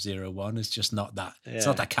 571501. It's just not that. Yeah. It's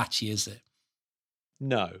not that catchy, is it?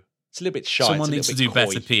 No, it's a little bit shy. Someone needs to do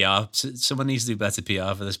better PR. Someone needs to do better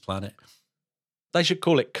PR for this planet. They should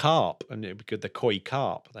call it carp, and it'd be good. The koi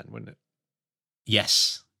carp, then, wouldn't it?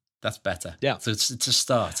 Yes. That's better. Yeah, so it's a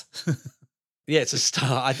start. Yeah, it's a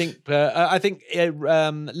start. I think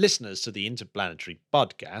listeners to the Interplanetary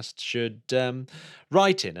podcast should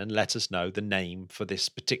write in and let us know the name for this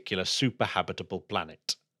particular super habitable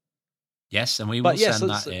planet. Yes, and we will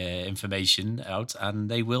send that information out, and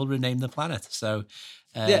they will rename the planet. So,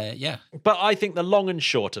 yeah. But I think the long and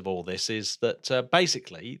short of all this is that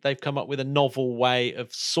basically they've come up with a novel way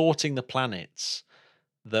of sorting the planets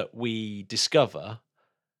that we discover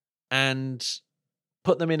and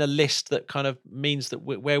put them in a list that kind of means that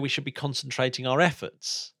where we should be concentrating our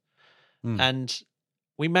efforts. And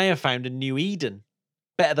we may have found a new Eden,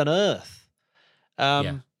 better than Earth.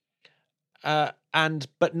 But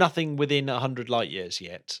nothing within 100 light years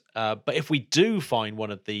yet. But if we do find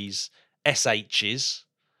one of these SHs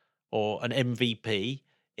or an MVP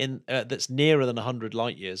in that's nearer than 100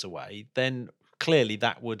 light years away, then clearly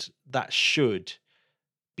that should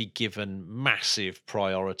be given massive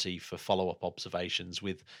priority for follow-up observations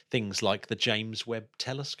with things like the James Webb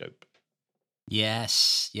Telescope.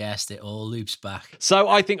 Yes, it all loops back. So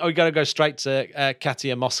I think we're going to go straight to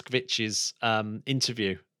Katya Moskvich's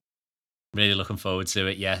interview. Really looking forward to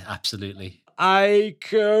it. Yeah, absolutely. Ikotai.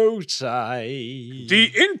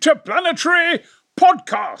 The Interplanetary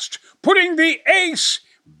Podcast, putting the ace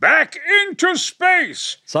back into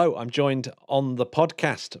space. So I'm joined on the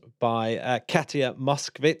podcast by Katya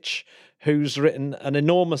Moskvich, who's written an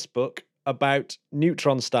enormous book about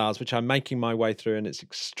neutron stars, which I'm making my way through, and it's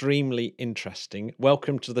extremely interesting.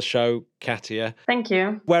 Welcome to the show, Katya. Thank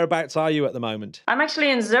you. Whereabouts are you at the moment? I'm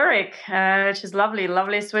actually in Zurich, which is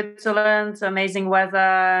lovely Switzerland, amazing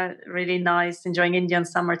weather, really nice, enjoying Indian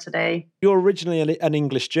summer today. You're originally an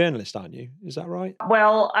English journalist, aren't you? Is that right?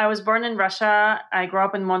 Well, I was born in Russia. I grew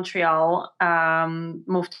up in Montreal,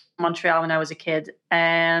 moved to Montreal when I was a kid.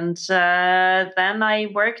 And then I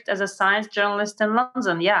worked as a science journalist in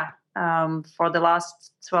London, for the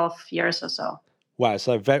last 12 years or so. Wow,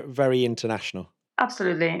 so very, very international.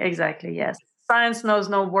 Absolutely, exactly, yes. Science knows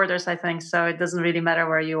no borders, I think, so it doesn't really matter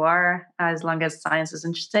where you are as long as science is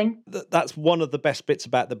interesting. That's one of the best bits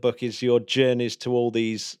about the book is your journeys to all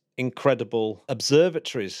these incredible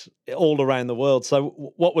observatories all around the world. So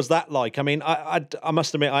what was that like? I mean, I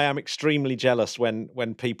must admit, I am extremely jealous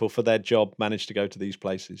when people for their job manage to go to these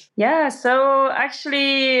places. Yeah, so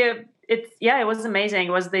actually it was amazing.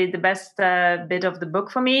 It was the best bit of the book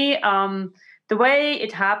for me. The way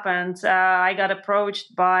it happened, I got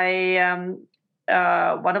approached by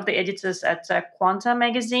one of the editors at Quanta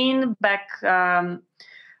magazine back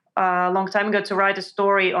a long time ago to write a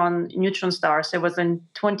story on neutron stars. It was in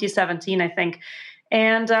 2017, I think.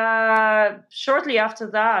 And shortly after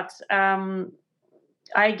that,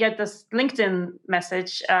 I get this LinkedIn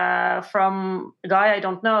message from a guy I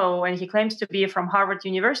don't know, and he claims to be from Harvard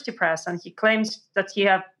University Press, and he claims that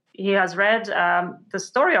he has read the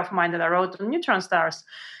story of mine that I wrote on neutron stars,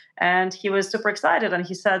 and he was super excited. And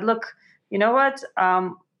he said, "Look, you know what?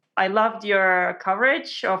 I loved your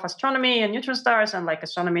coverage of astronomy and neutron stars and like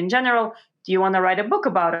astronomy in general. Do you want to write a book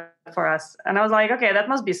about it for us?" And I was like, okay, that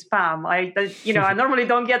must be spam. I normally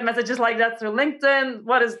don't get messages like that through LinkedIn.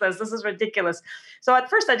 What is this? This is ridiculous. So at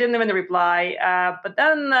first I didn't even reply. But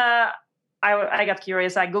then I got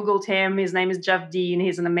curious. I Googled him. His name is Jeff Dean.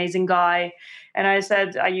 He's an amazing guy. And I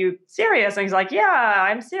said, "Are you serious?" And he's like, "Yeah,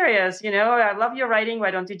 I'm serious. I love your writing.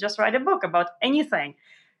 Why don't you just write a book about anything?"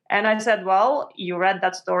 And I said, "Well, you read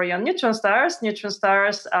that story on neutron stars. Neutron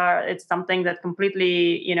stars it's something that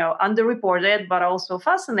completely, underreported, but also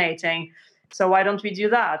fascinating. So why don't we do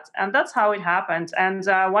that?" And that's how it happened. And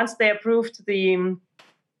once they approved the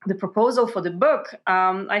proposal for the book,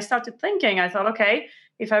 I started thinking, I thought, okay,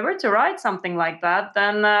 if I were to write something like that,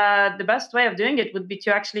 then the best way of doing it would be to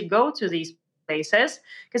actually go to these places,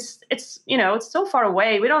 because it's so far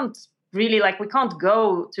away. We don't really we can't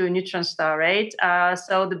go to a neutron star, right?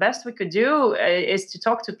 So the best we could do is to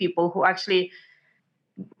talk to people who actually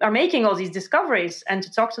are making all these discoveries, and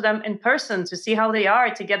to talk to them in person, to see how they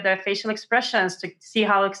are, to get their facial expressions, to see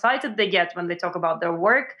how excited they get when they talk about their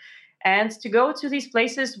work, and to go to these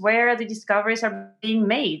places where the discoveries are being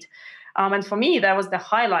made. And for me, that was the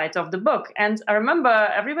highlight of the book. And I remember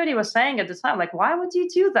everybody was saying at the time, why would you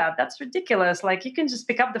do that? That's ridiculous. You can just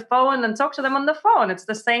pick up the phone and talk to them on the phone. It's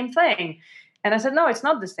the same thing. And I said, no, it's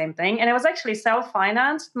not the same thing. And it was actually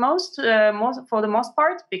self-financed most for the most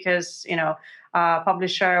part, because,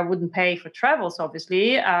 publisher wouldn't pay for travels,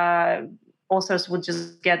 obviously. Authors would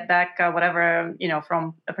just get back whatever,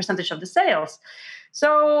 from a percentage of the sales.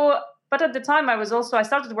 But at the time, I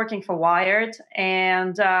started working for Wired,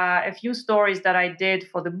 and a few stories that I did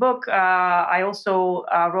for the book. I also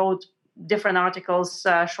wrote different articles,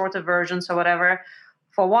 shorter versions or whatever,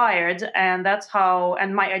 for Wired, and that's how.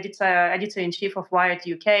 And my editor-in-chief of Wired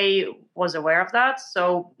UK was aware of that,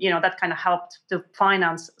 so that kind of helped to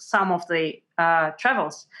finance some of the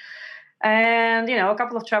travels. And, a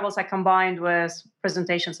couple of travels I combined with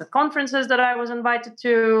presentations at conferences that I was invited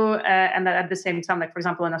to. And at the same time, for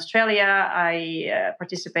example, in Australia, I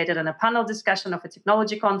participated in a panel discussion of a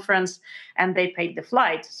technology conference, and they paid the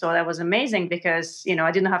flight. So that was amazing because,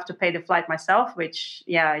 I didn't have to pay the flight myself, which,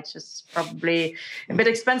 it's just probably a bit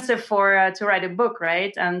expensive to write a book,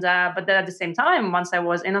 right? And but then at the same time, once I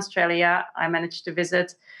was in Australia, I managed to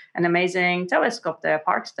visit an amazing telescope, the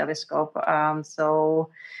Parkes telescope.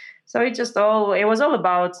 So it was all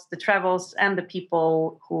about the travels and the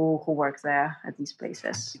people who work there at these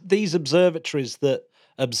places. These observatories that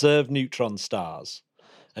observe neutron stars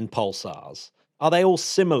and pulsars, are they all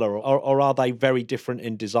similar, or are they very different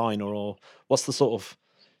in design, or what's the sort of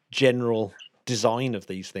general design of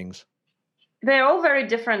these things? They're all very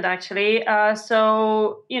different, actually.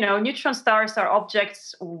 So, neutron stars are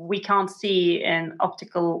objects we can't see in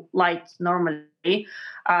optical light normally,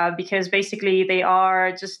 because basically they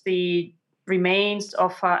are just the remains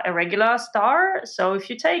of a regular star. So if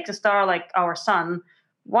you take a star like our sun,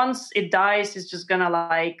 once it dies, it's just gonna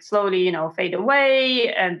slowly, fade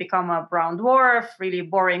away and become a brown dwarf, really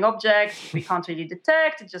boring object we can't really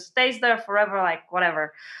detect. It just stays there forever,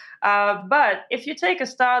 whatever. But if you take a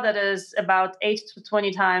star that is about 8 to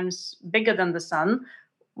 20 times bigger than the sun,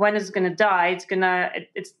 when it's going to die,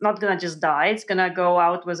 it's not going to just die. It's going to go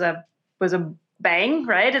out with a bang,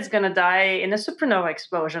 right? It's going to die in a supernova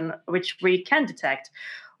explosion, which we can detect.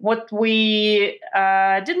 What we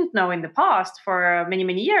didn't know in the past for many,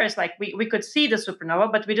 many years, we could see the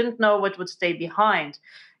supernova, but we didn't know what would stay behind.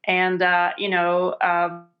 And,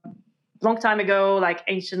 long time ago,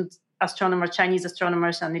 ancient astronomers, Chinese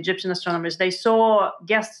astronomers and Egyptian astronomers, they saw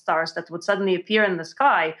guest stars that would suddenly appear in the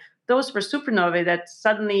sky. those were supernovae that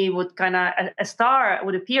suddenly would kind of a star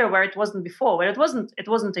would appear where it wasn't before, where it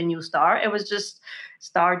wasn't a new star. It was just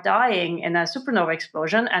star dying in a supernova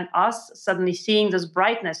explosion, and us suddenly seeing this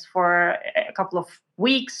brightness for a couple of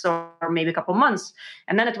weeks or maybe a couple of months,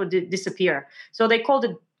 and then it would disappear. So they called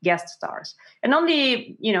it guest stars. And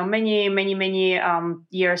only many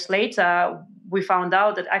years later, we found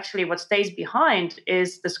out that actually what stays behind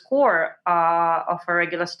is the core of a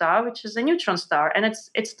regular star, which is a neutron star, and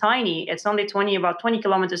it's tiny. It's only about 20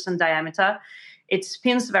 kilometers in diameter. It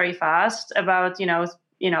spins very fast, about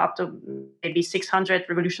up to maybe 600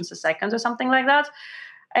 revolutions a second or something like that,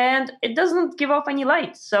 and it doesn't give off any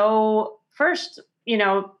light. So first,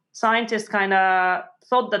 scientists kind of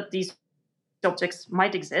thought that these objects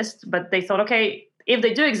might exist, but they thought, okay, if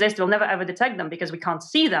they do exist, we'll never ever detect them because we can't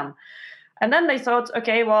see them. And then they thought,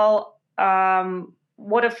 okay, well,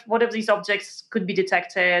 what if these objects could be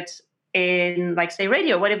detected in, like, say,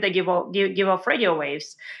 radio? What if they give off radio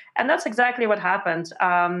waves? And that's exactly what happened.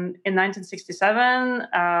 In 1967,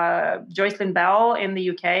 Jocelyn Bell in the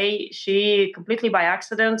UK, she completely by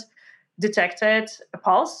accident detected a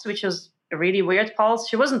pulse, which was a really weird pulse.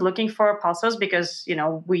 She wasn't looking for pulsars because,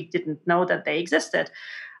 we didn't know that they existed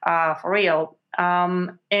for real.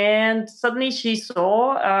 And suddenly she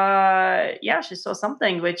saw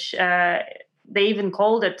something which they even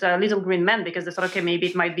called it little green men, because they thought, okay, maybe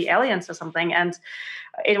it might be aliens or something. And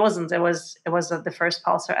it wasn't. It was the first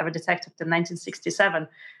pulsar ever detected in 1967.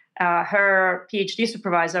 Her PhD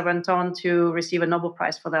supervisor went on to receive a Nobel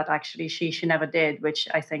Prize for that. Actually, she never did, which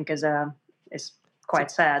I think is quite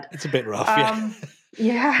sad. It's a bit rough, yeah.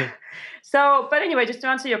 Yeah. So, but anyway, just to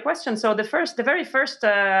answer your question, so the very first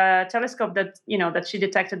telescope that she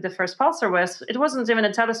detected the first pulsar with, it wasn't even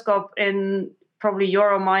a telescope in probably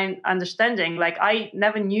your or my understanding. Like, I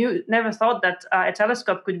never thought that a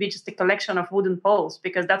telescope could be just a collection of wooden poles,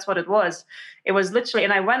 because that's what it was. It was literally,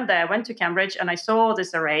 and I went to Cambridge and I saw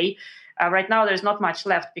this array. Right now, there's not much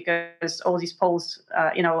left because all these poles,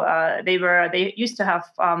 they used to have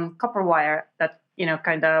copper wire that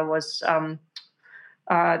kind of was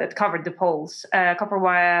that covered the poles. Copper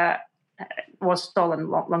wire was stolen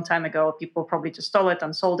long time ago. People probably just stole it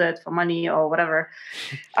and sold it for money or whatever.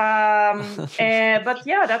 But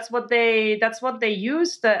yeah, that's what they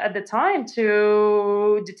used at the time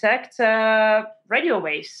to detect radio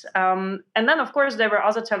waves. And then, of course, there were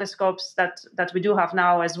other telescopes that we do have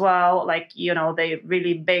now as well, like the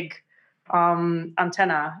really big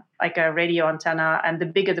antenna, like a radio antenna, and the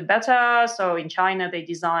bigger the better. So in China, they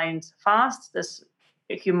designed FAST, this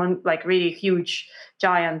really huge,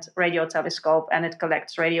 giant radio telescope, and it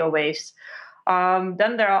collects radio waves.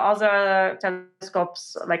 Then there are other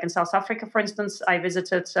telescopes, like in South Africa, for instance. I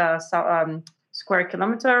visited Square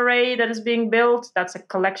Kilometer Array that is being built. That's a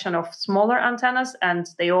collection of smaller antennas, and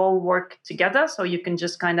they all work together. So you can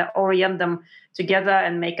just kind of orient them together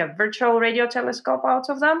and make a virtual radio telescope out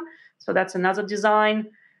of them. So that's another design.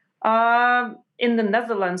 In the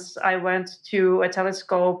Netherlands, I went to a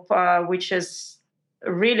telescope which is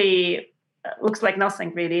really looks like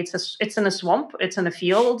nothing really. It's in a swamp. It's in a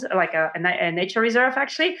field, like a nature reserve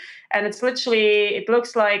actually, and it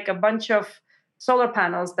looks like a bunch of solar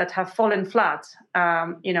panels that have fallen flat.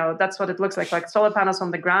 That's what it looks like solar panels on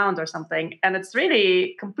the ground or something. And it's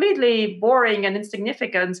really completely boring and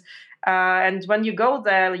insignificant. And when you go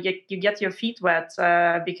there, you get your feet wet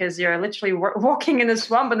because you're literally walking in a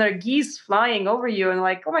swamp and there are geese flying over you, and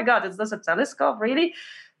like, oh my God, is this a telescope, really?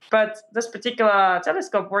 But this particular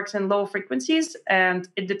telescope works in low frequencies, and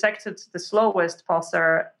it detected the slowest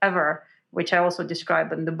pulsar ever, which I also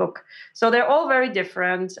describe in the book. So they're all very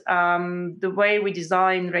different. The way we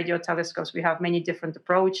design radio telescopes, we have many different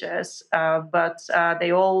approaches, but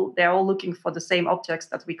they're all looking for the same objects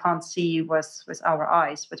that we can't see with our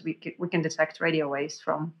eyes, but we can detect radio waves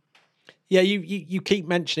from. Yeah, you keep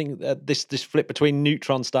mentioning this flip between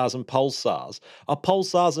neutron stars and pulsars. Are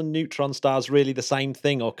pulsars and neutron stars really the same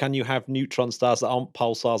thing, or can you have neutron stars that aren't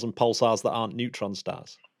pulsars and pulsars that aren't neutron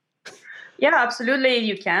stars? Yeah, absolutely,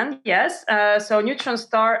 you can. Yes. So neutron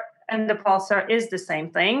star and the pulsar is the same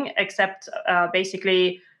thing, except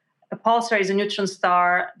basically a pulsar is a neutron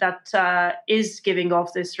star that is giving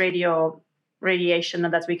off this radiation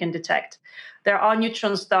that we can detect. There are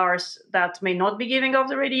neutron stars that may not be giving off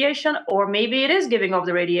the radiation, or maybe it is giving off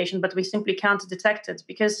the radiation, but we simply can't detect it.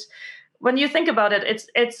 Because when you think about it,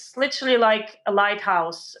 it's literally like a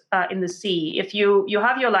lighthouse in the sea. If you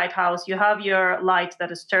have your lighthouse, you have your light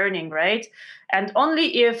that is turning, right? And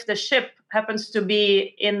only if the ship happens to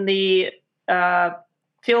be in the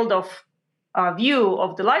field of view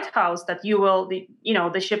of the lighthouse that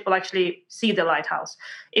the ship will actually see the lighthouse.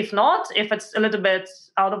 If not, if it's a little bit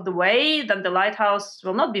out of the way, then the lighthouse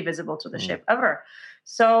will not be visible to the ship ever.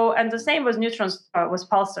 So, and the same with neutrons, with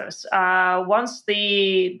pulsars. Once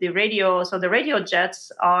the radio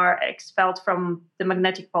jets are expelled from the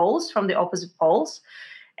magnetic poles, from the opposite poles,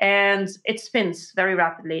 and it spins very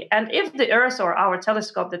rapidly. And if the Earth or our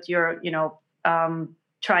telescope that you're,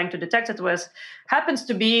 trying to detect it with happens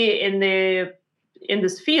to be in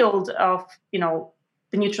this field of, the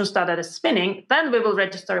neutron star that is spinning, then we will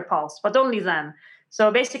register a pulse, but only then.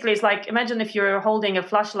 So basically, it's like, imagine if you're holding a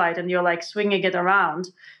flashlight and you're like swinging it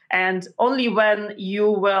around, and only when you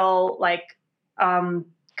will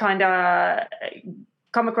kind of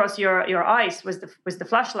come across your eyes with the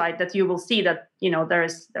flashlight that you will see that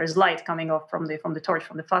there's light coming off from the torch,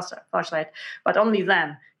 from the flashlight, but only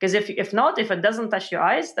then. Because if it doesn't touch your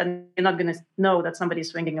eyes, then you're not going to know that somebody's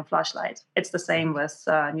swinging a flashlight. It's the same with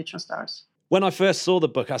neutron stars. When I first saw the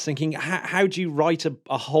book, I was thinking, how do you write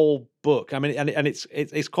a whole book? I mean, and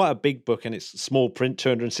it's quite a big book, and it's small print,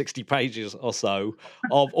 260 pages or so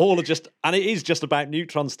of all of and it is just about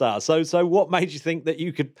neutron stars. So what made you think that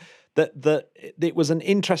you could that it was an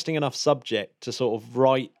interesting enough subject to sort of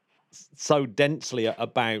write so densely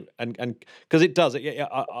about, and because it does,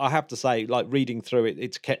 I have to say, like reading through it,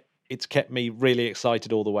 it's kept me really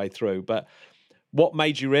excited all the way through. But what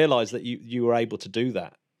made you realize that you were able to do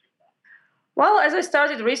that? Well, as I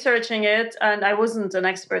started researching it, and I wasn't an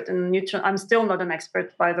expert in neutron, I'm still not an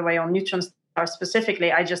expert, by the way, on neutron stars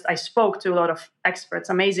specifically. I spoke to a lot of experts,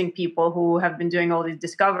 amazing people who have been doing all these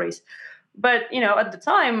discoveries. But, at the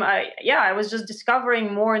time, I was just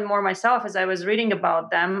discovering more and more myself as I was reading about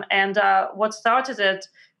them. And what started it,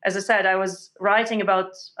 as I said, I was writing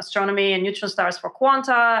about astronomy and neutron stars for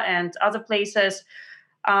Quanta and other places.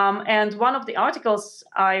 And one of the articles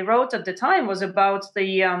I wrote at the time was about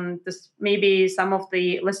this. Maybe some of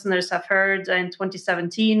the listeners have heard, in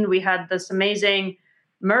 2017, we had this amazing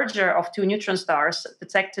merger of two neutron stars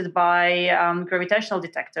detected by gravitational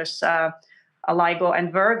detectors, LIGO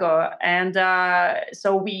and Virgo. And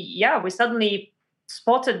so we suddenly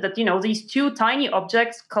spotted that, these two tiny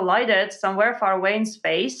objects collided somewhere far away in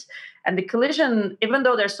space. And the collision, even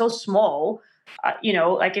though they're so small,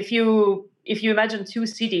 like if you imagine two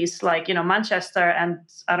cities like, Manchester and,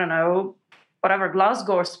 I don't know, whatever,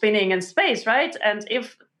 Glasgow spinning in space, right? And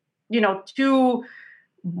if, two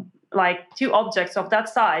objects of that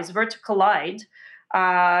size were to collide,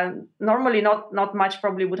 normally not much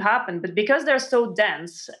probably would happen. But because they're so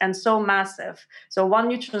dense and so massive, so one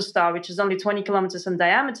neutron star, which is only 20 kilometers in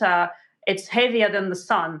diameter, it's heavier than the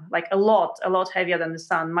sun, like a lot heavier than the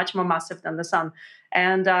sun, much more massive than the sun.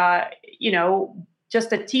 And,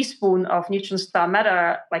 just a teaspoon of neutron star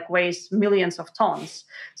matter weighs millions of tons.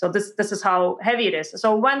 So this is how heavy it is.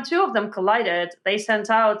 So when two of them collided, they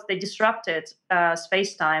disrupted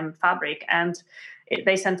space-time fabric, and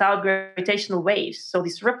they sent out gravitational waves. So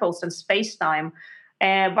these ripples in space-time.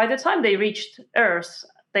 And by the time they reached Earth,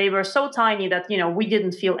 they were so tiny that, we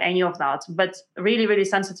didn't feel any of that. But really, really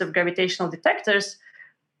sensitive gravitational detectors,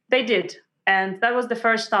 they did. And that was the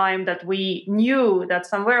first time that we knew that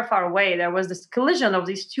somewhere far away there was this collision of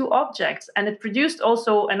these two objects. And it produced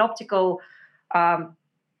also an optical,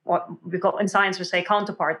 what we call in science we say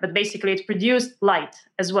counterpart, but basically it produced light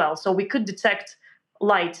as well. So we could detect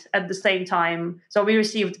light at the same time. So we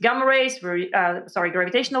received gamma rays,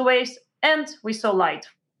 gravitational waves, and we saw light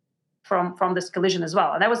from this collision as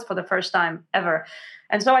well. And that was for the first time ever.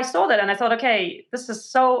 And so I saw that and I thought, okay, this is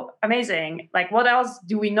so amazing. Like, what else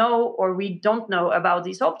do we know or we don't know about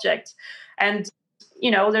these objects? And,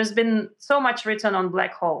 there's been so much written on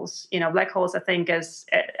black holes. Black holes, I think,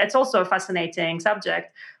 it's also a fascinating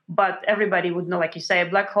subject, but everybody would know, like you say, a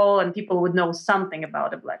black hole, and people would know something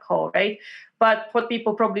about a black hole, right? But what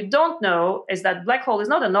people probably don't know is that black hole is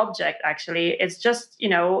not an object, actually. It's just,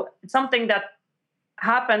 it's something that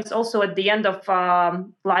happens also at the end of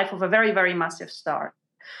life of a very, very massive star.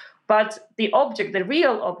 But the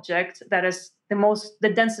real object that is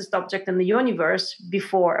the densest object in the universe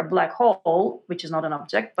before a black hole, which is not an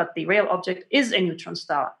object, but the real object is a neutron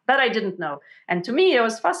star. That I didn't know. And to me, it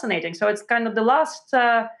was fascinating. So it's kind of the last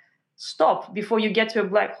stop before you get to a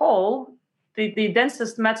black hole, the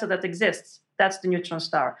densest matter that exists. That's the neutron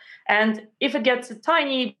star. And if it gets a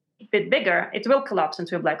tiny bit bigger, it will collapse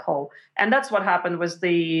into a black hole. And that's what happened with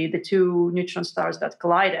the two neutron stars that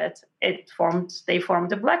collided. They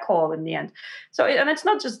formed a black hole in the end. So, and it's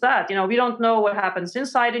not just that, we don't know what happens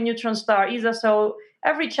inside a neutron star either. So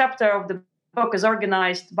every chapter of the book is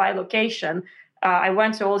organized by location. I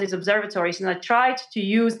went to all these observatories and I tried to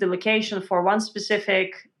use the location for one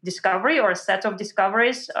specific discovery or a set of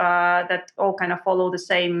discoveries that all kind of follow the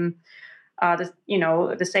same,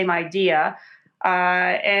 the same idea.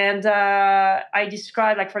 And I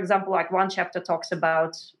described, like, for example, like one chapter talks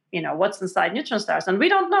about, what's inside neutron stars. And we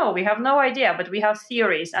don't know. We have no idea, but we have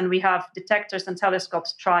theories and we have detectors and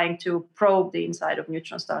telescopes trying to probe the inside of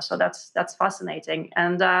neutron stars. So that's fascinating.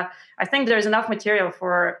 And I think there's enough material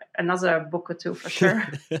for another book or two for sure.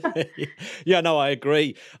 Yeah, no, I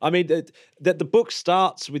agree. I mean, the book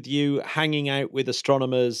starts with you hanging out with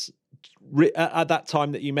astronomers at that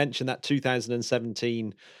time that you mentioned, that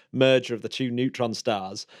 2017 merger of the two neutron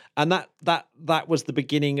stars, and that was the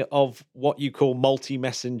beginning of what you call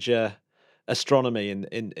multi-messenger astronomy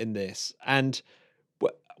in this, and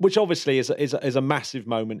which obviously is a massive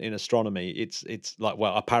moment in astronomy. It's like,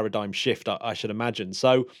 well, a paradigm shift, I should imagine.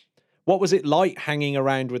 So what was it like hanging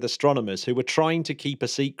around with astronomers who were trying to keep a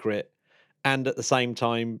secret and at the same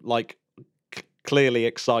time like clearly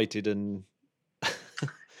excited and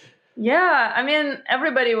Yeah, I mean,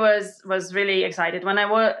 everybody was really excited. When I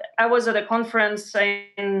was at a conference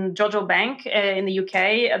in Jodrell Bank in the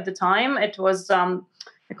UK at the time. It was a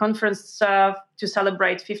conference to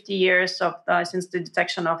celebrate 50 years of since the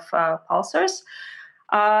detection of pulsars,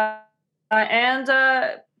 and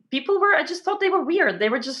people were. I just thought they were weird. They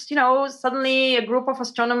were just, suddenly a group of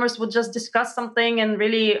astronomers would just discuss something in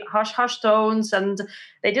really hush tones, and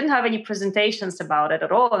they didn't have any presentations about it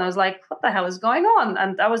at all. And I was like, what the hell is going on?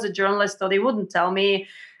 And I was a journalist, so they wouldn't tell me.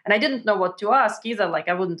 And I didn't know what to ask either. Like,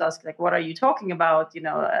 I wouldn't ask, like, what are you talking about?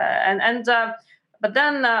 But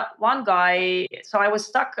then one guy, so I was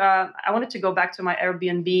stuck. I wanted to go back to my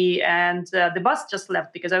Airbnb, and the bus just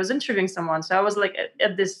left because I was interviewing someone. So I was like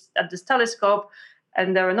at this telescope,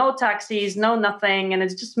 and there were no taxis, no nothing, and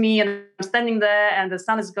it's just me, and I'm standing there, and the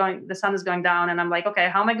sun is going down, and I'm like, okay,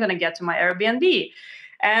 how am I going to get to my Airbnb?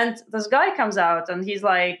 And this guy comes out, and he's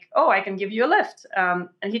like, oh, I can give you a lift. And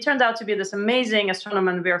he turned out to be this amazing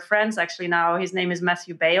astronomer, and we're friends actually now. His name is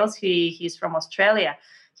Matthew Bales. He's from Australia.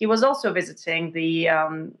 He was also visiting the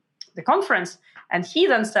conference, and he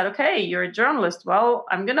then said, okay, you're a journalist. Well,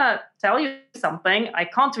 I'm going to tell you something. I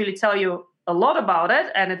can't really tell you a lot about it,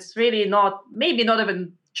 and it's really maybe not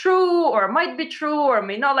even true, or it might be true, or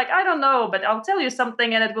may not, like, I don't know, but I'll tell you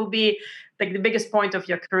something, and it will be like the biggest point of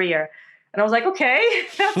your career. And I was like, okay,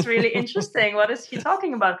 that's really interesting. What is he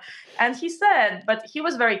talking about? And he said, but he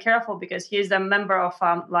was very careful because he is a member of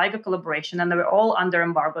LIGO collaboration, and they were all under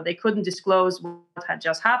embargo. They couldn't disclose what had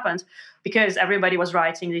just happened because everybody was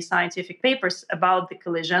writing these scientific papers about the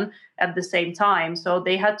collision at the same time. So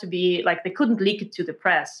they had to be like, they couldn't leak it to the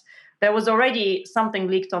press. There was already something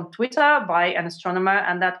leaked on Twitter by an astronomer,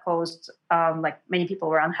 and that caused, many people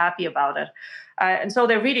were unhappy about it. And so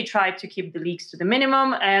they really tried to keep the leaks to the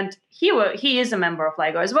minimum. And he is a member of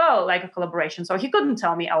LIGO as well, like a collaboration. So he couldn't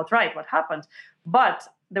tell me outright what happened. But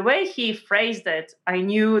the way he phrased it, I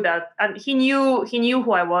knew that, and he knew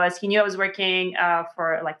who I was. He knew I was working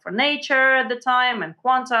for Nature at the time and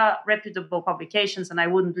Quanta, reputable publications, and I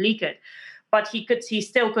wouldn't leak it. But he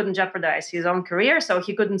still couldn't jeopardize his own career, so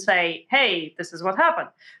he couldn't say, hey, this is what happened.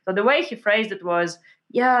 So the way he phrased it was,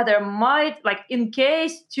 yeah, there might, like, in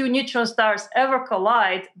case two neutron stars ever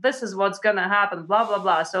collide, this is what's going to happen, blah, blah,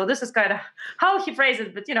 blah. So this is kind of how he phrased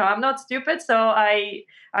it. But, I'm not stupid, so I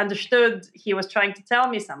understood he was trying to tell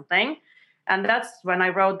me something. And that's when I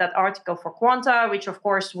wrote that article for Quanta, which, of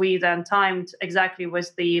course, we then timed exactly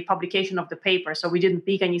with the publication of the paper. So we didn't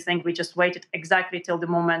leak anything. We just waited exactly till the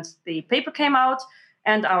moment the paper came out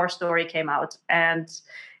and our story came out. And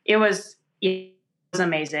it was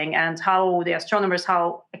amazing. And how the astronomers,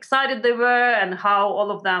 how excited they were, and how all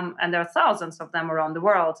of them, and there are thousands of them around the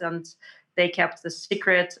world, and they kept the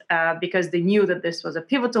secret because they knew that this was a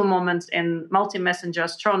pivotal moment in multi-messenger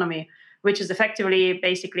astronomy, which is effectively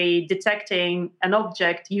basically detecting an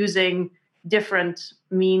object using different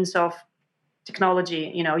means of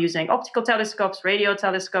technology, using optical telescopes, radio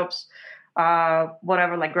telescopes,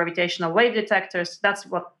 whatever, like gravitational wave detectors. That's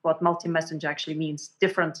what multi-messenger actually means,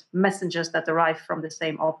 different messengers that arrive from the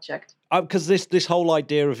same object. Because this whole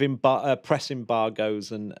idea of press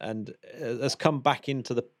embargoes and has come back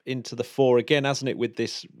into the fore again, hasn't it, with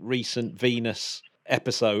this recent Venus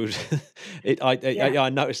episode? I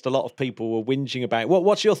noticed a lot of people were whinging about.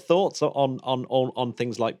 What's your thoughts on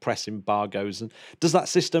things like press embargoes, and is that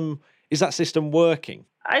system working?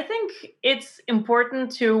 I think it's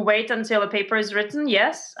important to wait until a paper is written.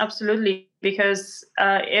 Yes, absolutely, because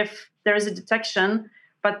if there is a detection,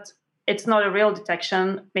 but it's not a real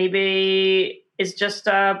detection, maybe it's just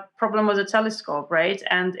a problem with the telescope, right?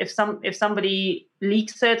 And if somebody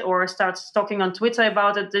leaks it or starts talking on Twitter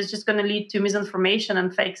about it, it's just going to lead to misinformation and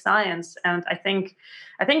fake science. And I think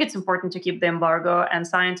it's important to keep the embargo, and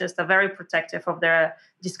scientists are very protective of their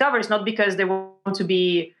discoveries, not because they want to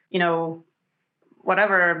be,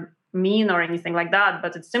 whatever, mean or anything like that,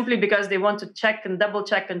 but it's simply because they want to check and double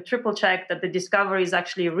check and triple check that the discovery is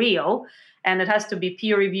actually real. And it has to be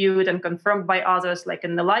peer reviewed and confirmed by others. Like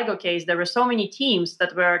in the LIGO case, there were so many teams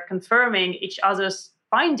that were confirming each other's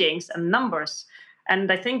findings and numbers.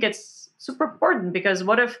 And I think it's super important, because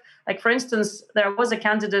what if, like, for instance, there was a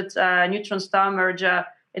candidate neutron star merger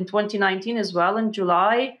in 2019 as well, in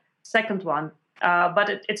July, second one. But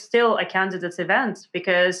it's still a candidates event,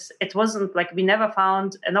 because it wasn't like, we never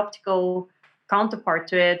found an optical counterpart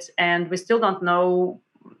to it. And we still don't know.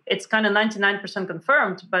 It's kind of 99%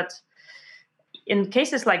 confirmed, but in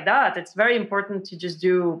cases like that, it's very important to just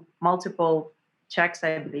do multiple checks,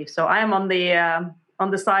 I believe. So I am on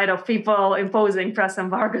the side of people imposing press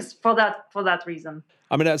embargoes for that reason.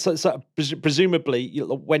 I mean, so presumably,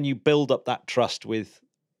 when you build up that trust with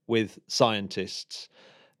scientists,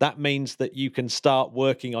 that means that you can start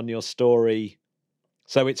working on your story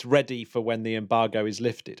so it's ready for when the embargo is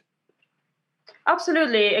lifted.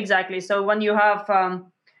 Absolutely, exactly. So when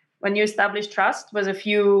you establish trust with a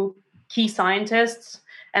few key scientists,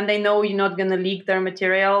 and they know you're not going to leak their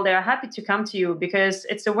material, they're happy to come to you, because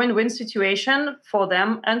it's a win-win situation for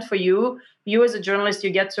them and for you. You as a journalist, you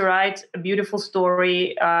get to write a beautiful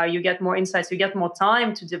story, you get more insights, you get more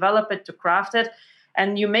time to develop it, to craft it,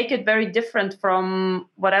 and you make it very different from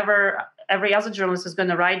whatever every other journalist is going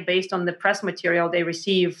to write based on the press material they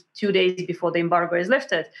receive 2 days before the embargo is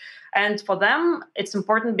lifted. And for them, it's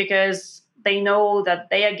important because they know that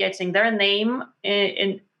they are getting their name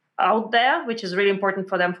out there, which is really important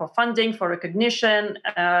for them, for funding, for recognition,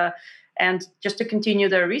 and just to continue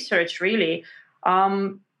their research, really.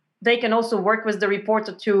 They can also work with the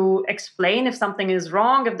reporter to explain if something is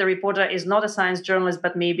wrong. If the reporter is not a science journalist,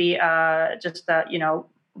 but maybe just a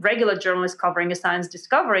regular journalist covering a science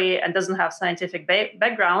discovery and doesn't have scientific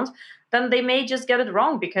background, then they may just get it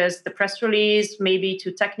wrong because the press release may be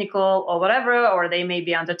too technical or whatever, or they may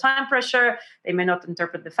be under time pressure. They may not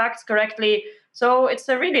interpret the facts correctly. So it's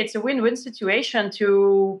a win-win situation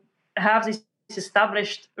to have these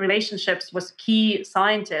established relationships with key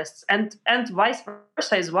scientists, and vice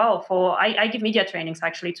versa as well. I give media trainings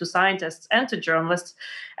actually to scientists and to journalists,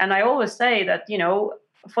 and I always say that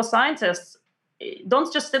for scientists,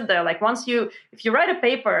 don't just sit there. Like, if you write a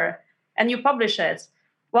paper and you publish it,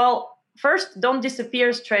 well, first, don't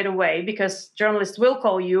disappear straight away, because journalists will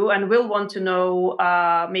call you and will want to know,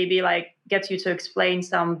 maybe like get you to explain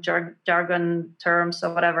some jargon terms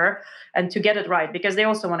or whatever, and to get it right, because they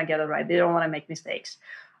also want to get it right. They don't want to make mistakes.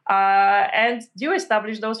 And do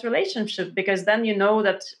establish those relationships, because then you know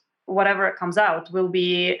that whatever comes out will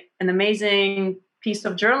be an amazing piece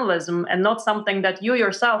of journalism, and not something that you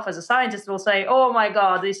yourself as a scientist will say, oh my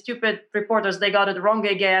God, these stupid reporters, they got it wrong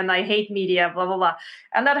again. I hate media, blah, blah, blah.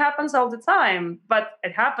 And that happens all the time. But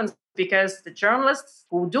it happens because the journalists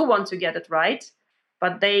who do want to get it right,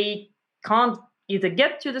 but they can't either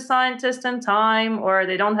get to the scientist in time, or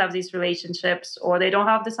they don't have these relationships, or they don't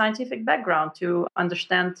have the scientific background to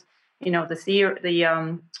understand, the theory,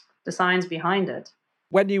 the science behind it.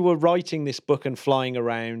 When you were writing this book and flying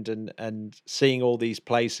around and seeing all these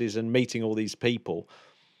places and meeting all these people,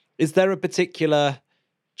 is there a particular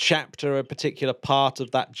chapter, a particular part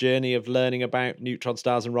of that journey of learning about neutron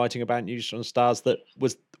stars and writing about neutron stars that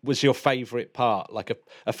was your favorite part, like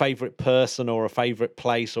a favorite person or a favorite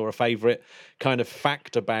place or a favorite kind of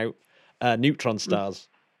fact about neutron stars?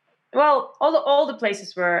 Well, all the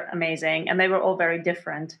places were amazing, and they were all very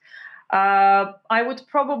different. I would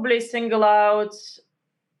probably single out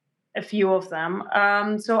a few of them.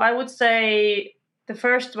 So I would say the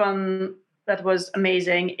first one that was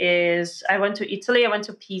amazing is I went to Italy. I went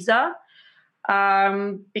to Pisa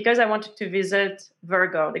because I wanted to visit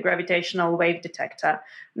Virgo, the gravitational wave detector.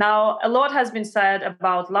 Now, a lot has been said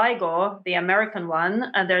about LIGO, the American one,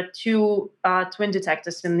 and there are two twin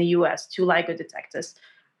detectors in the US, two LIGO detectors.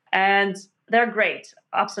 And they're great,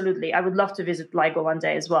 absolutely. I would love to visit LIGO one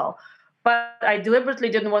day as well. But I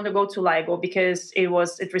deliberately didn't want to go to LIGO because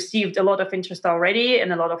it received a lot of interest already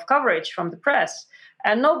and a lot of coverage from the press.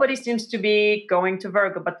 And nobody seems to be going to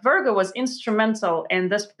Virgo. But Virgo was instrumental in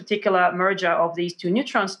this particular merger of these two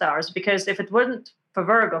neutron stars, because if it weren't for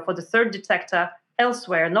Virgo, for the third detector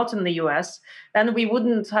elsewhere, not in the US, then we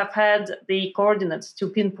wouldn't have had the coordinates to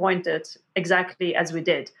pinpoint it exactly as we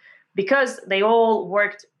did, because they all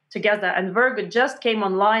worked together. And Virgo just came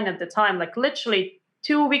online at the time, like literally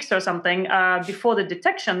 2 weeks or something before the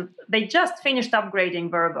detection, they just finished upgrading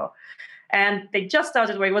Virgo. And they just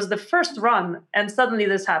started where it was the first run, and suddenly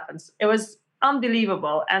this happens. It was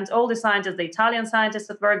unbelievable. And all the scientists, the Italian scientists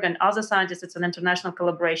at Virgo and other scientists, it's an international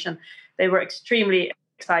collaboration, they were extremely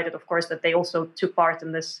excited, of course, that they also took part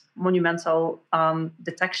in this monumental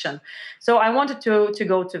detection. So I wanted to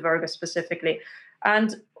go to Virgo specifically.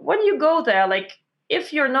 And when you go there, like,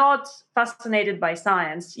 if you're not fascinated by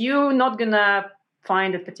science, you're not going to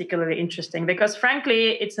find it particularly interesting because,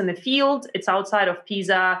 frankly, it's in the field, it's outside of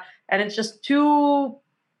Pisa, and it's just two,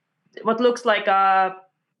 what looks like a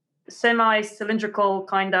semi-cylindrical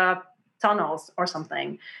kind of tunnels or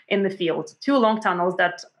something in the field. Two long tunnels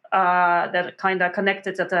that kind of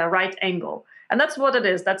connected at a right angle. And that's what it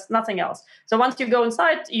is. That's nothing else. So once you go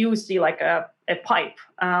inside, you see like a pipe.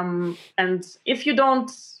 And if you don't,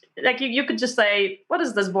 like, you could just say, what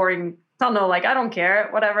is this boring tunnel? Like, I don't care,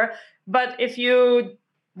 whatever. But if you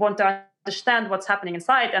want to understand what's happening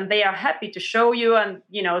inside, and they are happy to show you and,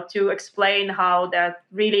 you know, to explain how they're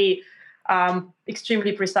really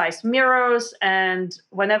extremely precise mirrors. And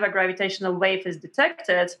whenever gravitational wave is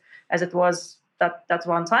detected, as it was that's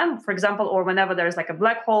one time, for example, or whenever there's like a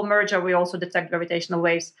black hole merger, we also detect gravitational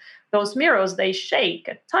waves. Those mirrors, they shake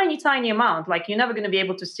a tiny, tiny amount. Like, you're never going to be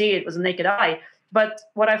able to see it with a naked eye. But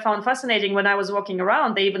what I found fascinating when I was walking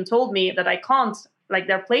around, they even told me that I can't, like,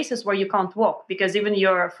 there are places where you can't walk because even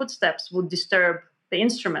your footsteps would disturb the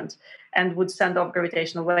instrument and would send off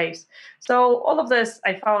gravitational waves. So all of this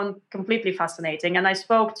I found completely fascinating. And I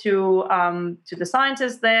spoke to the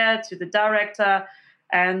scientists there, to the director,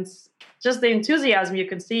 and just the enthusiasm you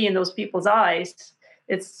can see in those people's eyes.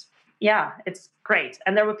 It's great.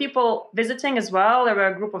 And there were people visiting as well. There were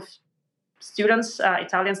a group of students,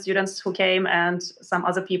 Italian students who came, and some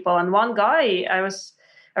other people. And one guy,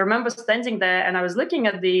 I remember standing there and I was looking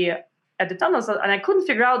at the tunnels, and I couldn't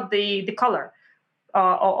figure out the color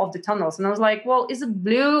of the tunnels. And I was like, well, is it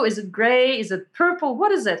blue? Is it gray? Is it purple?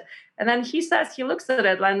 What is it? And then he says, he looks at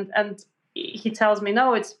it and he tells me,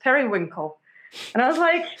 no, it's periwinkle. And I was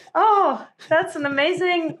like, oh, that's an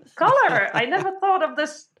amazing color. I never thought of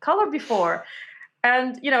this color before.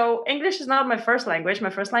 And, you know, English is not my first language. My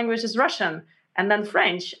first language is Russian and then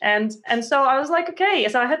French. And so I was like, okay.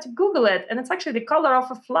 So I had to Google it. And it's actually the color of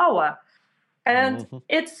a flower. And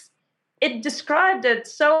it described it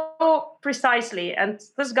so precisely. And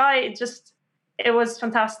this guy, it was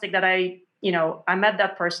fantastic that I met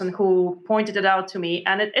that person who pointed it out to me.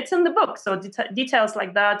 And it's in the book. So details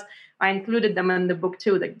like that, I included them in the book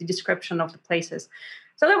too, the description of the places.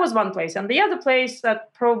 So that was one place. And the other place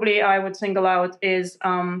that probably I would single out is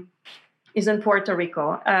in Puerto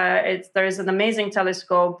Rico. There is an amazing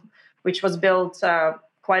telescope which was built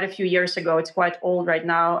quite a few years ago. It's quite old right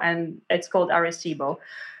now, and it's called Arecibo.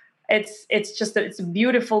 It's a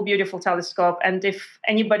beautiful, beautiful telescope. And if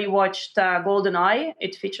anybody watched GoldenEye,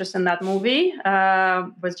 it features in that movie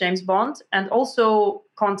with James Bond, and also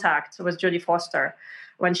Contact with Jodie Foster.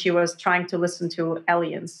 When she was trying to listen to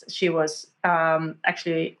aliens, she was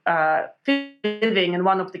actually living in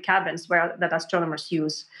one of the cabins that astronomers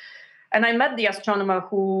use. And I met the astronomer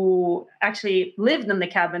who actually lived in the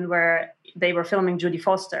cabin where they were filming Jodie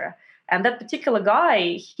Foster. And that particular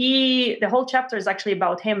guy, the whole chapter is actually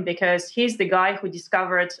about him because he's the guy who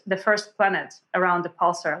discovered the first planet around the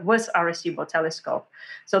pulsar with Arecibo telescope.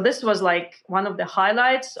 So this was like one of the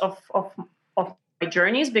highlights of my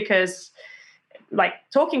journeys because, like,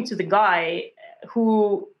 talking to the guy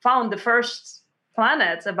who found the first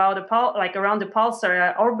planet around the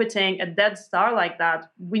pulsar orbiting a dead star like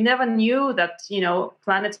that, we never knew that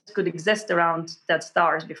planets could exist around dead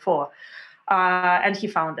stars before. And he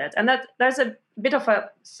found it. And that there's a bit of a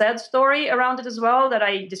sad story around it as well that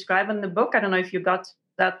I describe in the book. I don't know if you got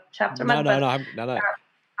that chapter. No. Not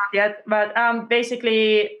yet. But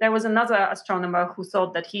basically, there was another astronomer who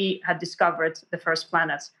thought that he had discovered the first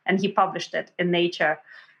planet, and he published it in Nature.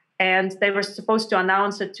 And they were supposed to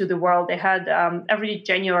announce it to the world. They had every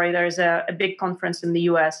January, there's a big conference in the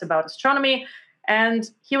US about astronomy. And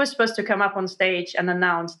he was supposed to come up on stage and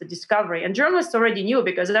announce the discovery. And journalists already knew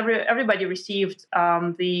because everybody received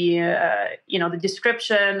the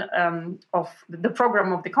description of the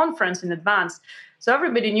program of the conference in advance. So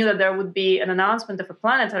everybody knew that there would be an announcement of a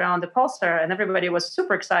planet around the pulsar, and everybody was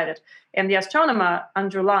super excited. And the astronomer,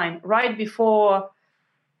 Andrew Lyne, right before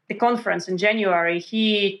the conference in January,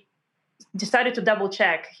 he decided to double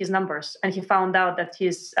check his numbers, and he found out that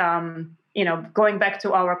his going back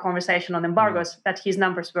to our conversation on embargoes, that his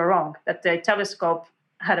numbers were wrong, that the telescope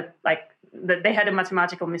had they had a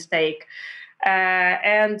mathematical mistake.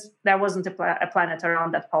 And there wasn't a planet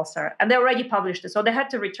around that pulsar. And they already published it. So they had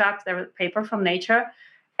to retract their paper from Nature.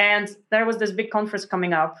 And there was this big conference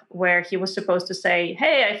coming up where he was supposed to say,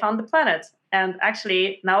 hey, I found the planet. And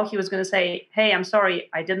actually, now he was going to say, hey, I'm sorry,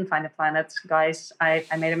 I didn't find a planet, guys. I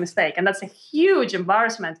made a mistake. And that's a huge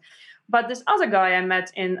embarrassment. But this other guy I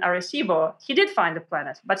met in Arecibo, he did find a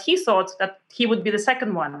planet, but he thought that he would be the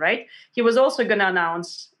second one, right? He was also going to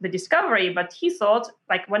announce the discovery, but he thought,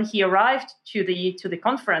 like when he arrived to the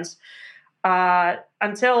conference,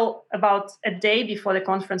 until about a day before the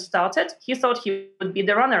conference started, he thought he would be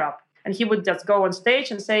the runner-up, and he would just go on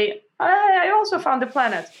stage and say, I also found a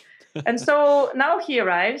planet. And so now he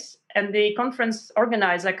arrives, and the conference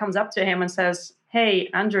organizer comes up to him and says, hey,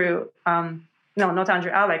 Andrew, no, not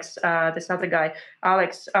Andrew, Alex, this other guy,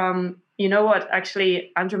 Alex, you know what?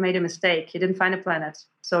 Actually, Andrew made a mistake. He didn't find a planet.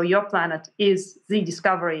 So your planet is the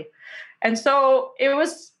discovery. And so it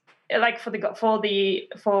was like for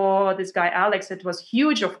this guy, Alex, it was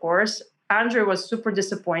huge, of course. Andrew was super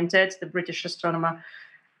disappointed, the British astronomer.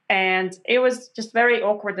 And it was just very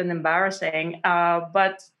awkward and embarrassing.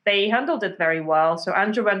 But they handled it very well. So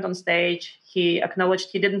Andrew went on stage. He acknowledged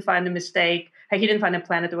he didn't find a mistake. He didn't find a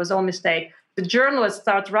planet. It was all a mistake. The journalists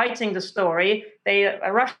start writing the story. They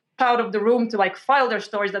rush out of the room to like file their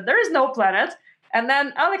stories that there is no planet. And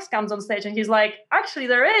then Alex comes on stage and he's like, actually,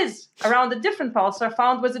 there is around a different pulsar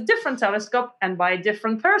found with a different telescope and by a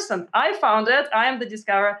different person. I found it. I am the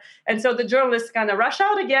discoverer. And so the journalists kind of rush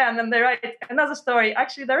out again and they write another story.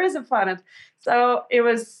 Actually, there is a planet. So it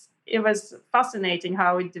was fascinating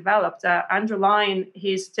how it developed. Andrew Lyne,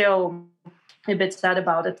 he's still a bit sad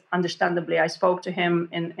about it, understandably. I spoke to him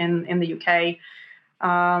in the UK.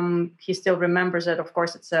 He still remembers it. Of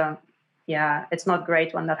course, it's not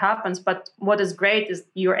great when that happens. But what is great is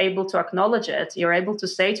you're able to acknowledge it. You're able to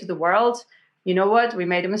say to the world, you know what, we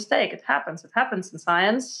made a mistake. It happens. It happens in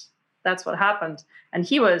science. That's what happened. And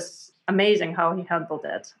he was amazing how he handled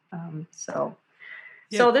it. So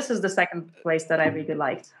this is the second place that I really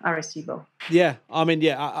liked, Arecibo. Yeah, I mean,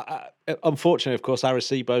 unfortunately, of course,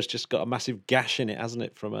 Arecibo's just got a massive gash in it, hasn't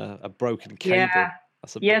it, from a broken cable? Yeah,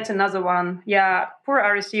 yet another one. Yeah, poor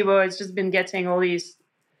Arecibo has just been getting all these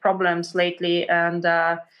problems lately, and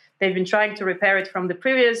they've been trying to repair it from the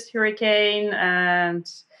previous hurricane,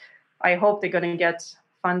 and I hope they're going to get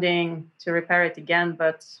funding to repair it again,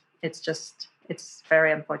 but it's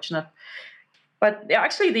very unfortunate. But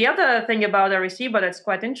actually, the other thing about Arecibo that's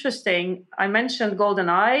quite interesting, I mentioned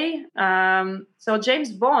GoldenEye. So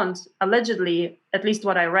James Bond, allegedly, at least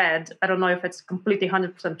what I read, I don't know if it's completely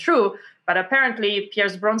 100% true, but apparently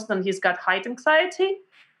Pierce Brosnan, he's got height anxiety.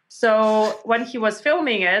 So when he was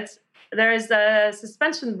filming it, there is a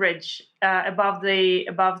suspension bridge above the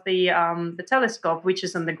telescope, which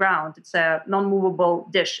is on the ground. It's a non-movable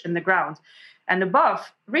dish in the ground. And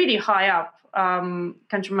above, really high up,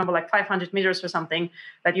 can't remember, like 500 meters or something,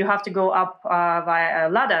 that you have to go up via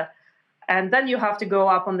a ladder. And then you have to go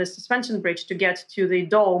up on the suspension bridge to get to the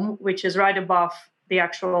dome, which is right above the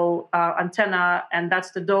actual antenna. And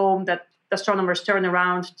that's the dome that astronomers turn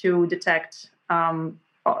around to detect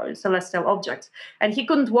celestial objects. And he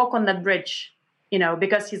couldn't walk on that bridge,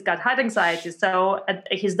 because he's got height anxiety. So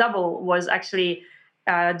his double was actually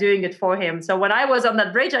doing it for him. So when I was on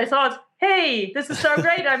that bridge, I thought, hey, this is so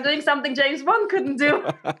great. I'm doing something James Bond couldn't do.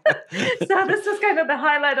 So this was kind of the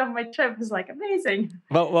highlight of my trip. It was like amazing.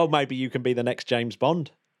 Well, maybe you can be the next James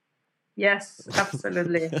Bond. Yes,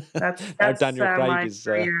 absolutely. That's Daniel Craig my is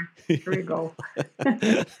career goal.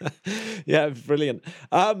 Yeah, brilliant.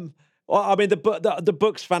 Well, I mean, the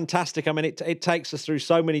book's fantastic. I mean, it takes us through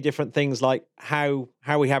so many different things, like how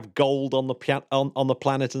we have gold on the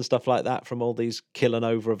planet and stuff like that from all these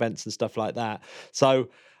kilonova events and stuff like that. So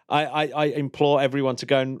I implore everyone to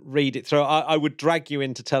go and read it through. I would drag you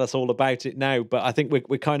in to tell us all about it now, but I think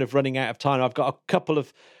we're kind of running out of time. I've got a couple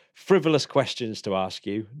of frivolous questions to ask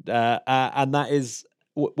you, and that is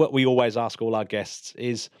what we always ask all our guests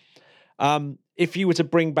is, if you were to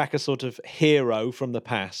bring back a sort of hero from the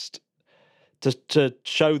past to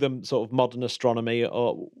show them sort of modern astronomy,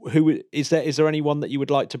 or who is there anyone that you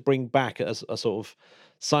would like to bring back as a sort of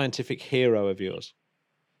scientific hero of yours?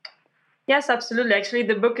 Yes, absolutely. Actually,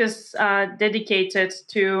 the book is dedicated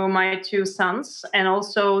to my two sons and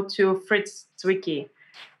also to Fritz Zwicky,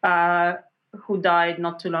 who died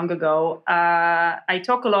not too long ago. I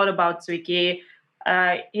talk a lot about Zwicky.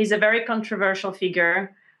 He's a very controversial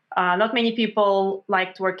figure. Not many people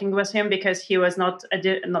liked working with him because he was not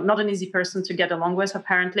an easy person to get along with,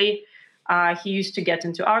 apparently. He used to get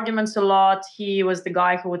into arguments a lot. He was the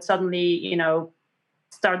guy who would suddenly,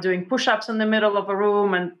 start doing push-ups in the middle of a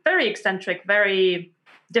room, and very eccentric, very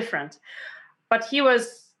different. but he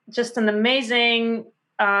was just an amazing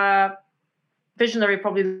visionary,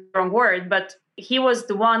 probably the wrong word, but he was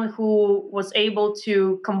the one who was able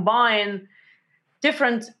to combine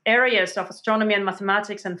different areas of astronomy and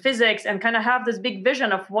mathematics and physics and kind of have this big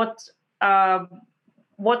vision of what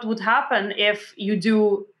would happen if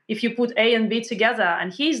you put A and B together.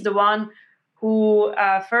 And he's the one who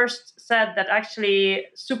first said that actually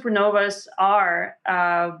supernovas are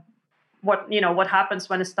what happens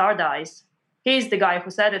when a star dies. He's the guy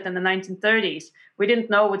who said it in the 1930s. We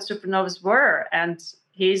didn't know what supernovas were, and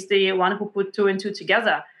he's the one who put 2 and 2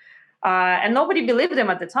 together. And nobody believed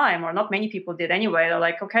him at the time, or not many people did anyway. They're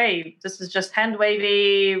like, okay, this is just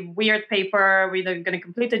hand-wavy, weird paper. We're going to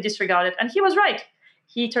completely disregard it. And he was right.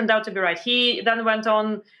 He turned out to be right. He then went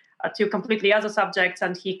on to completely other subjects,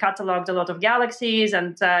 and he cataloged a lot of galaxies,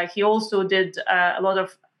 and he also did a lot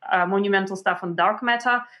of monumental stuff on dark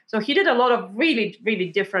matter. So he did a lot of really, really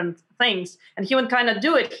different things. And he would kind of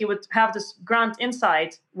do it. He would have this grand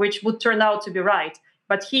insight, which would turn out to be right.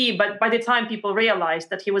 But by the time people realized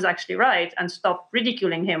that he was actually right and stopped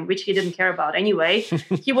ridiculing him, which he didn't care about anyway,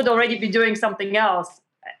 he would already be doing something else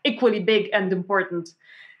equally big and important.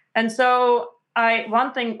 And so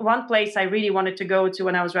one place I really wanted to go to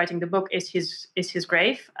when I was writing the book is his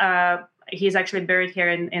grave. He's actually buried here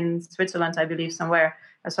in Switzerland, I believe, somewhere.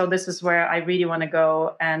 So this is where I really want to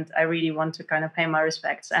go, and I really want to kind of pay my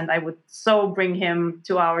respects. And I would so bring him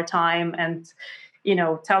to our time and,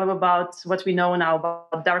 tell him about what we know now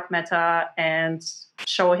about dark matter and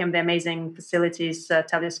show him the amazing facilities,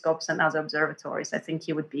 telescopes, and other observatories. I think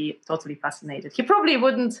he would be totally fascinated. He probably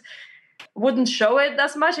wouldn't show it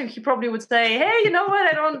as much, and he probably would say, "Hey, you know what?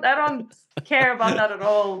 I don't care about that at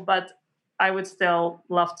all." But I would still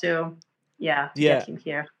love to, get him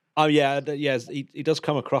here. Oh yeah, yes, he does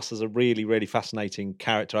come across as a really, really fascinating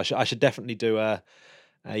character. I should definitely do a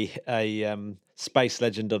Space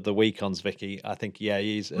Legend of the Week on Zwicky. I think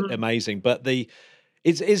he's amazing. But do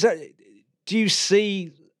you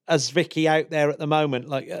see a Zwicky out there at the moment,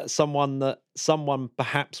 like someone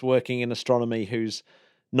perhaps working in astronomy who's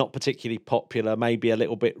not particularly popular, maybe a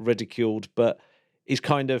little bit ridiculed, but is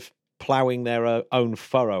kind of ploughing their own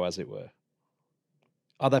furrow, as it were?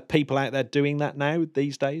 Are there people out there doing that now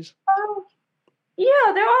these days?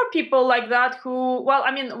 Yeah, there are people like that who,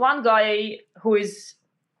 one guy who is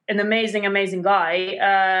an amazing, amazing guy,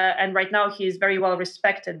 and right now he is very well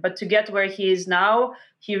respected. But to get where he is now,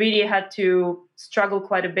 he really had to struggle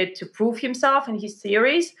quite a bit to prove himself and his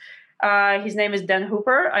theories. His name is Dan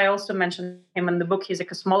Hooper. I also mentioned him in the book. He's a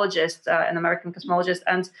cosmologist, an American cosmologist,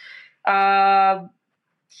 and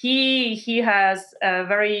he has a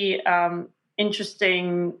very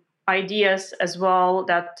interesting ideas as well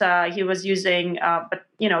that he was using, but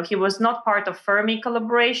he was not part of Fermi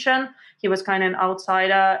collaboration. He was kind of an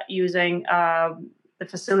outsider using the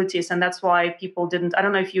facilities, and that's why people didn't. I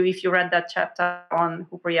don't know if you read that chapter on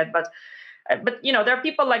Hooper yet, but there are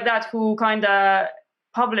people like that who kind of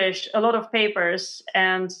publish a lot of papers,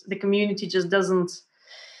 and the community just doesn't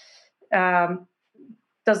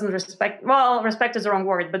respect. Well, respect is the wrong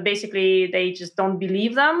word, but basically they just don't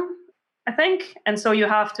believe them, I think. And so you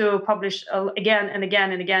have to publish again and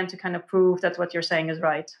again and again to kind of prove that what you're saying is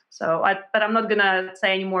right. So, but I'm not going to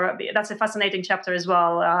say any more. That's a fascinating chapter as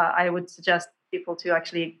well. I would suggest people to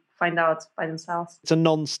actually find out by themselves. It's a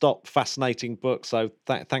non-stop fascinating book. So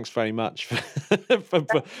thanks very much for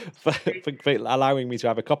allowing me to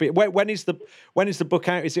have a copy. When is the book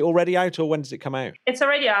out? Is it already out, or when does it come out? It's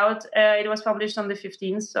already out. It was published on the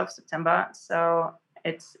 15th of September. So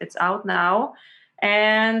it's out now.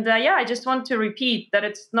 And I just want to repeat that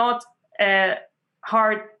it's not a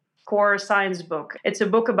hardcore science book. It's a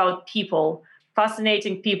book about people,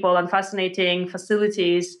 fascinating people and fascinating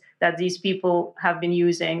facilities that these people have been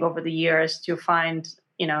using over the years to find,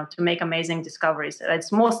 to make amazing discoveries.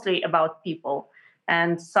 It's mostly about people,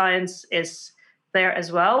 and science is there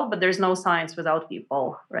as well, but there's no science without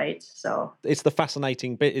people, right? So it's the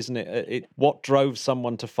fascinating bit, isn't it? What drove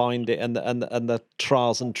someone to find it, and the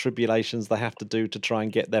trials and tribulations they have to do to try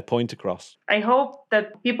and get their point across. I hope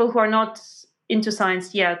that people who are not into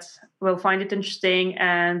science yet will find it interesting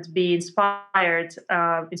and be inspired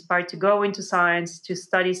to go into science, to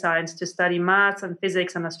study math and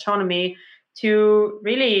physics and astronomy, to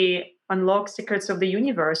really unlock secrets of the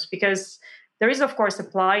universe. Because there is, of course,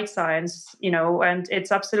 applied science, and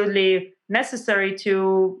it's absolutely necessary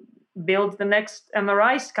to build the next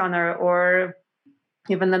MRI scanner or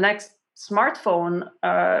even the next smartphone.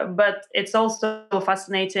 But it's also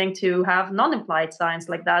fascinating to have non-applied science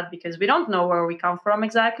like that, because we don't know where we come from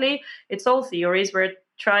exactly. It's all theories. We're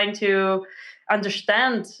trying to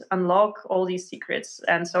unlock all these secrets.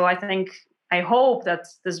 And so I think I hope that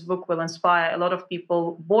this book will inspire a lot of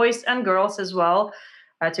people, boys and girls as well,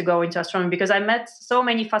 to go into astronomy, because I met so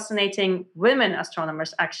many fascinating women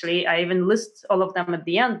astronomers, actually. I even list all of them at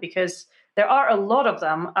the end because there are a lot of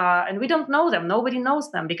them, and we don't know them. Nobody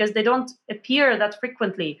knows them because they don't appear that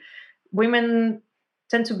frequently. Women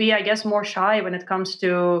tend to be, I guess, more shy when it comes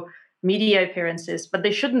to media appearances, but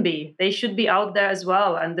they shouldn't be. They should be out there as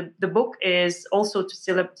well. And the book is also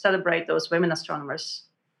to celebrate those women astronomers.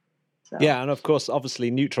 So. Yeah, and of course,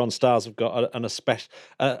 obviously, neutron stars have got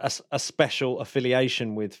a special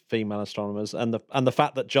affiliation with female astronomers, and the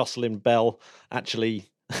fact that Jocelyn Bell actually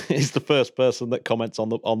is the first person that comments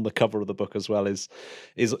on the cover of the book as well is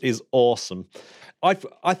awesome.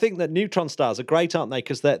 I think that neutron stars are great, aren't they?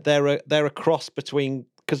 Because they're a cross between,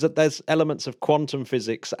 because there's elements of quantum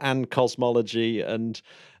physics and cosmology and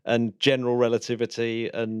general relativity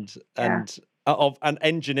and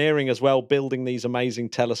engineering as well, building these amazing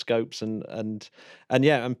telescopes and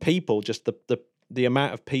people, just the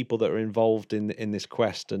amount of people that are involved in this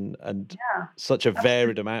quest and such a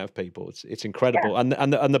varied amount of people. It's incredible. Yeah.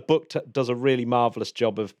 And the book does a really marvelous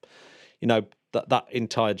job of, that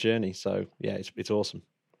entire journey. So yeah, it's awesome.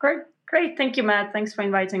 Great. Thank you, Matt. Thanks for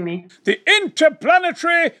inviting me. The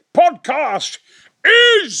Interplanetary Podcast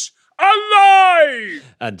is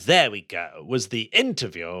alive! And there we go, was the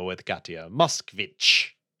interview with Katja Moskvich.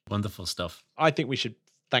 Wonderful stuff. I think we should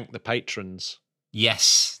thank the patrons.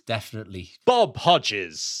 Yes, definitely. Bob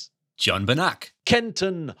Hodges. John Banak.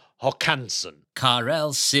 Kenton Håkansson.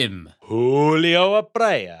 Karel Sim. Julio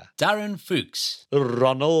Abrea. Darren Fuchs.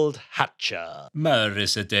 Ronald Hatcher.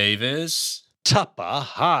 Marissa Davis. Tupper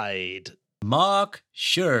Hyde. Mark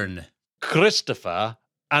Shern. Christopher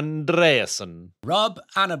Andreasen. Rob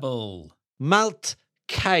Annabel. Malt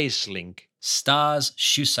Keisling. Stars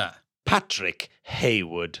Schuster. Patrick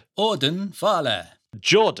Haywood. Auden Fowler.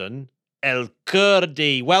 Jordan El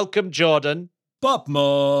Kurdi. Welcome, Jordan. Bob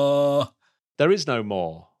Moore. There is no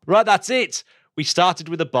more. Right, that's it. We started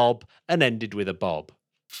with a Bob and ended with a Bob.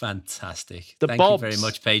 Fantastic. Thank you very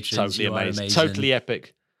much, patrons. Totally amazing. Totally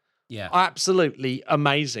epic. Yeah. Absolutely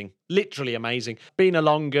amazing. Literally amazing. Been a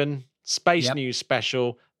long one. Space News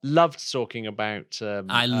special. Loved talking about.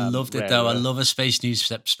 I loved it though. I love a Space News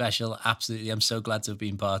special. Absolutely, I'm so glad to have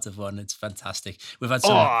been part of one. It's fantastic. We've had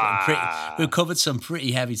we've covered some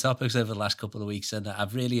pretty heavy topics over the last couple of weeks, and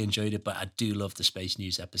I've really enjoyed it. But I do love the Space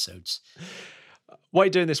News episodes. What are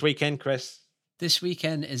you doing this weekend, Chris? This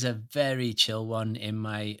weekend is a very chill one in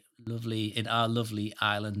our lovely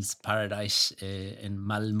island paradise in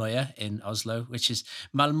Malmøya in Oslo, which is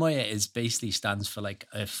Malmøya basically stands for like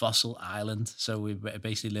a fossil island. So we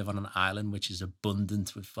basically live on an island which is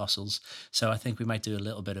abundant with fossils. So I think we might do a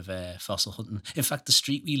little bit of fossil hunting. In fact, the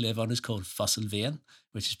street we live on is called Fossilveien,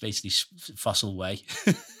 which is basically Fossil Way.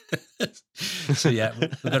 So yeah,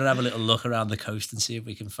 we're going to have a little look around the coast and see if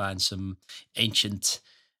we can find some ancient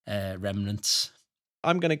remnants.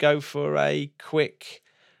 I'm going to go for a quick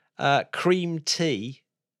cream tea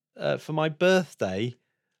for my birthday.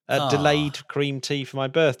 Delayed cream tea for my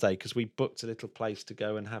birthday because we booked a little place to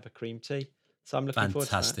go and have a cream tea. So I'm looking forward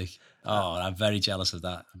to that. Fantastic. Oh, I'm very jealous of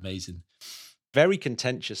that. Amazing. Very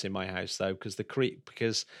contentious in my house though,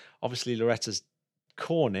 because obviously Loretta's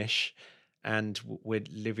Cornish and we're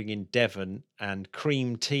living in Devon, and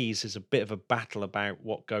cream teas is a bit of a battle about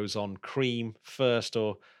what goes on, cream first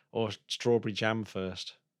or strawberry jam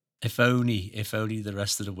first. If only the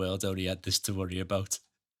rest of the world only had this to worry about.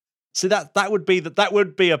 See, that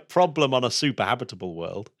would be a problem on a super habitable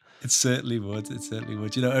world. It certainly would.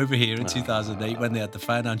 You know, over here in 2008, when they had the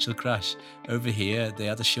financial crash, over here they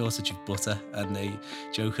had a shortage of butter, and they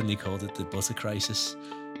jokingly called it the butter crisis.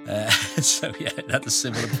 So yeah, it had the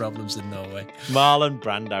similar problems in Norway. Marlon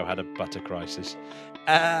Brando had a butter crisis.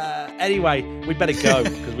 Anyway, we better go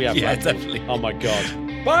because we have definitely. Oh my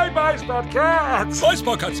god. Bye, Spot Cats. Bye,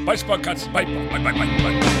 Spot Cats. Bye, Spot Cats.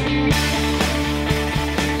 Bye.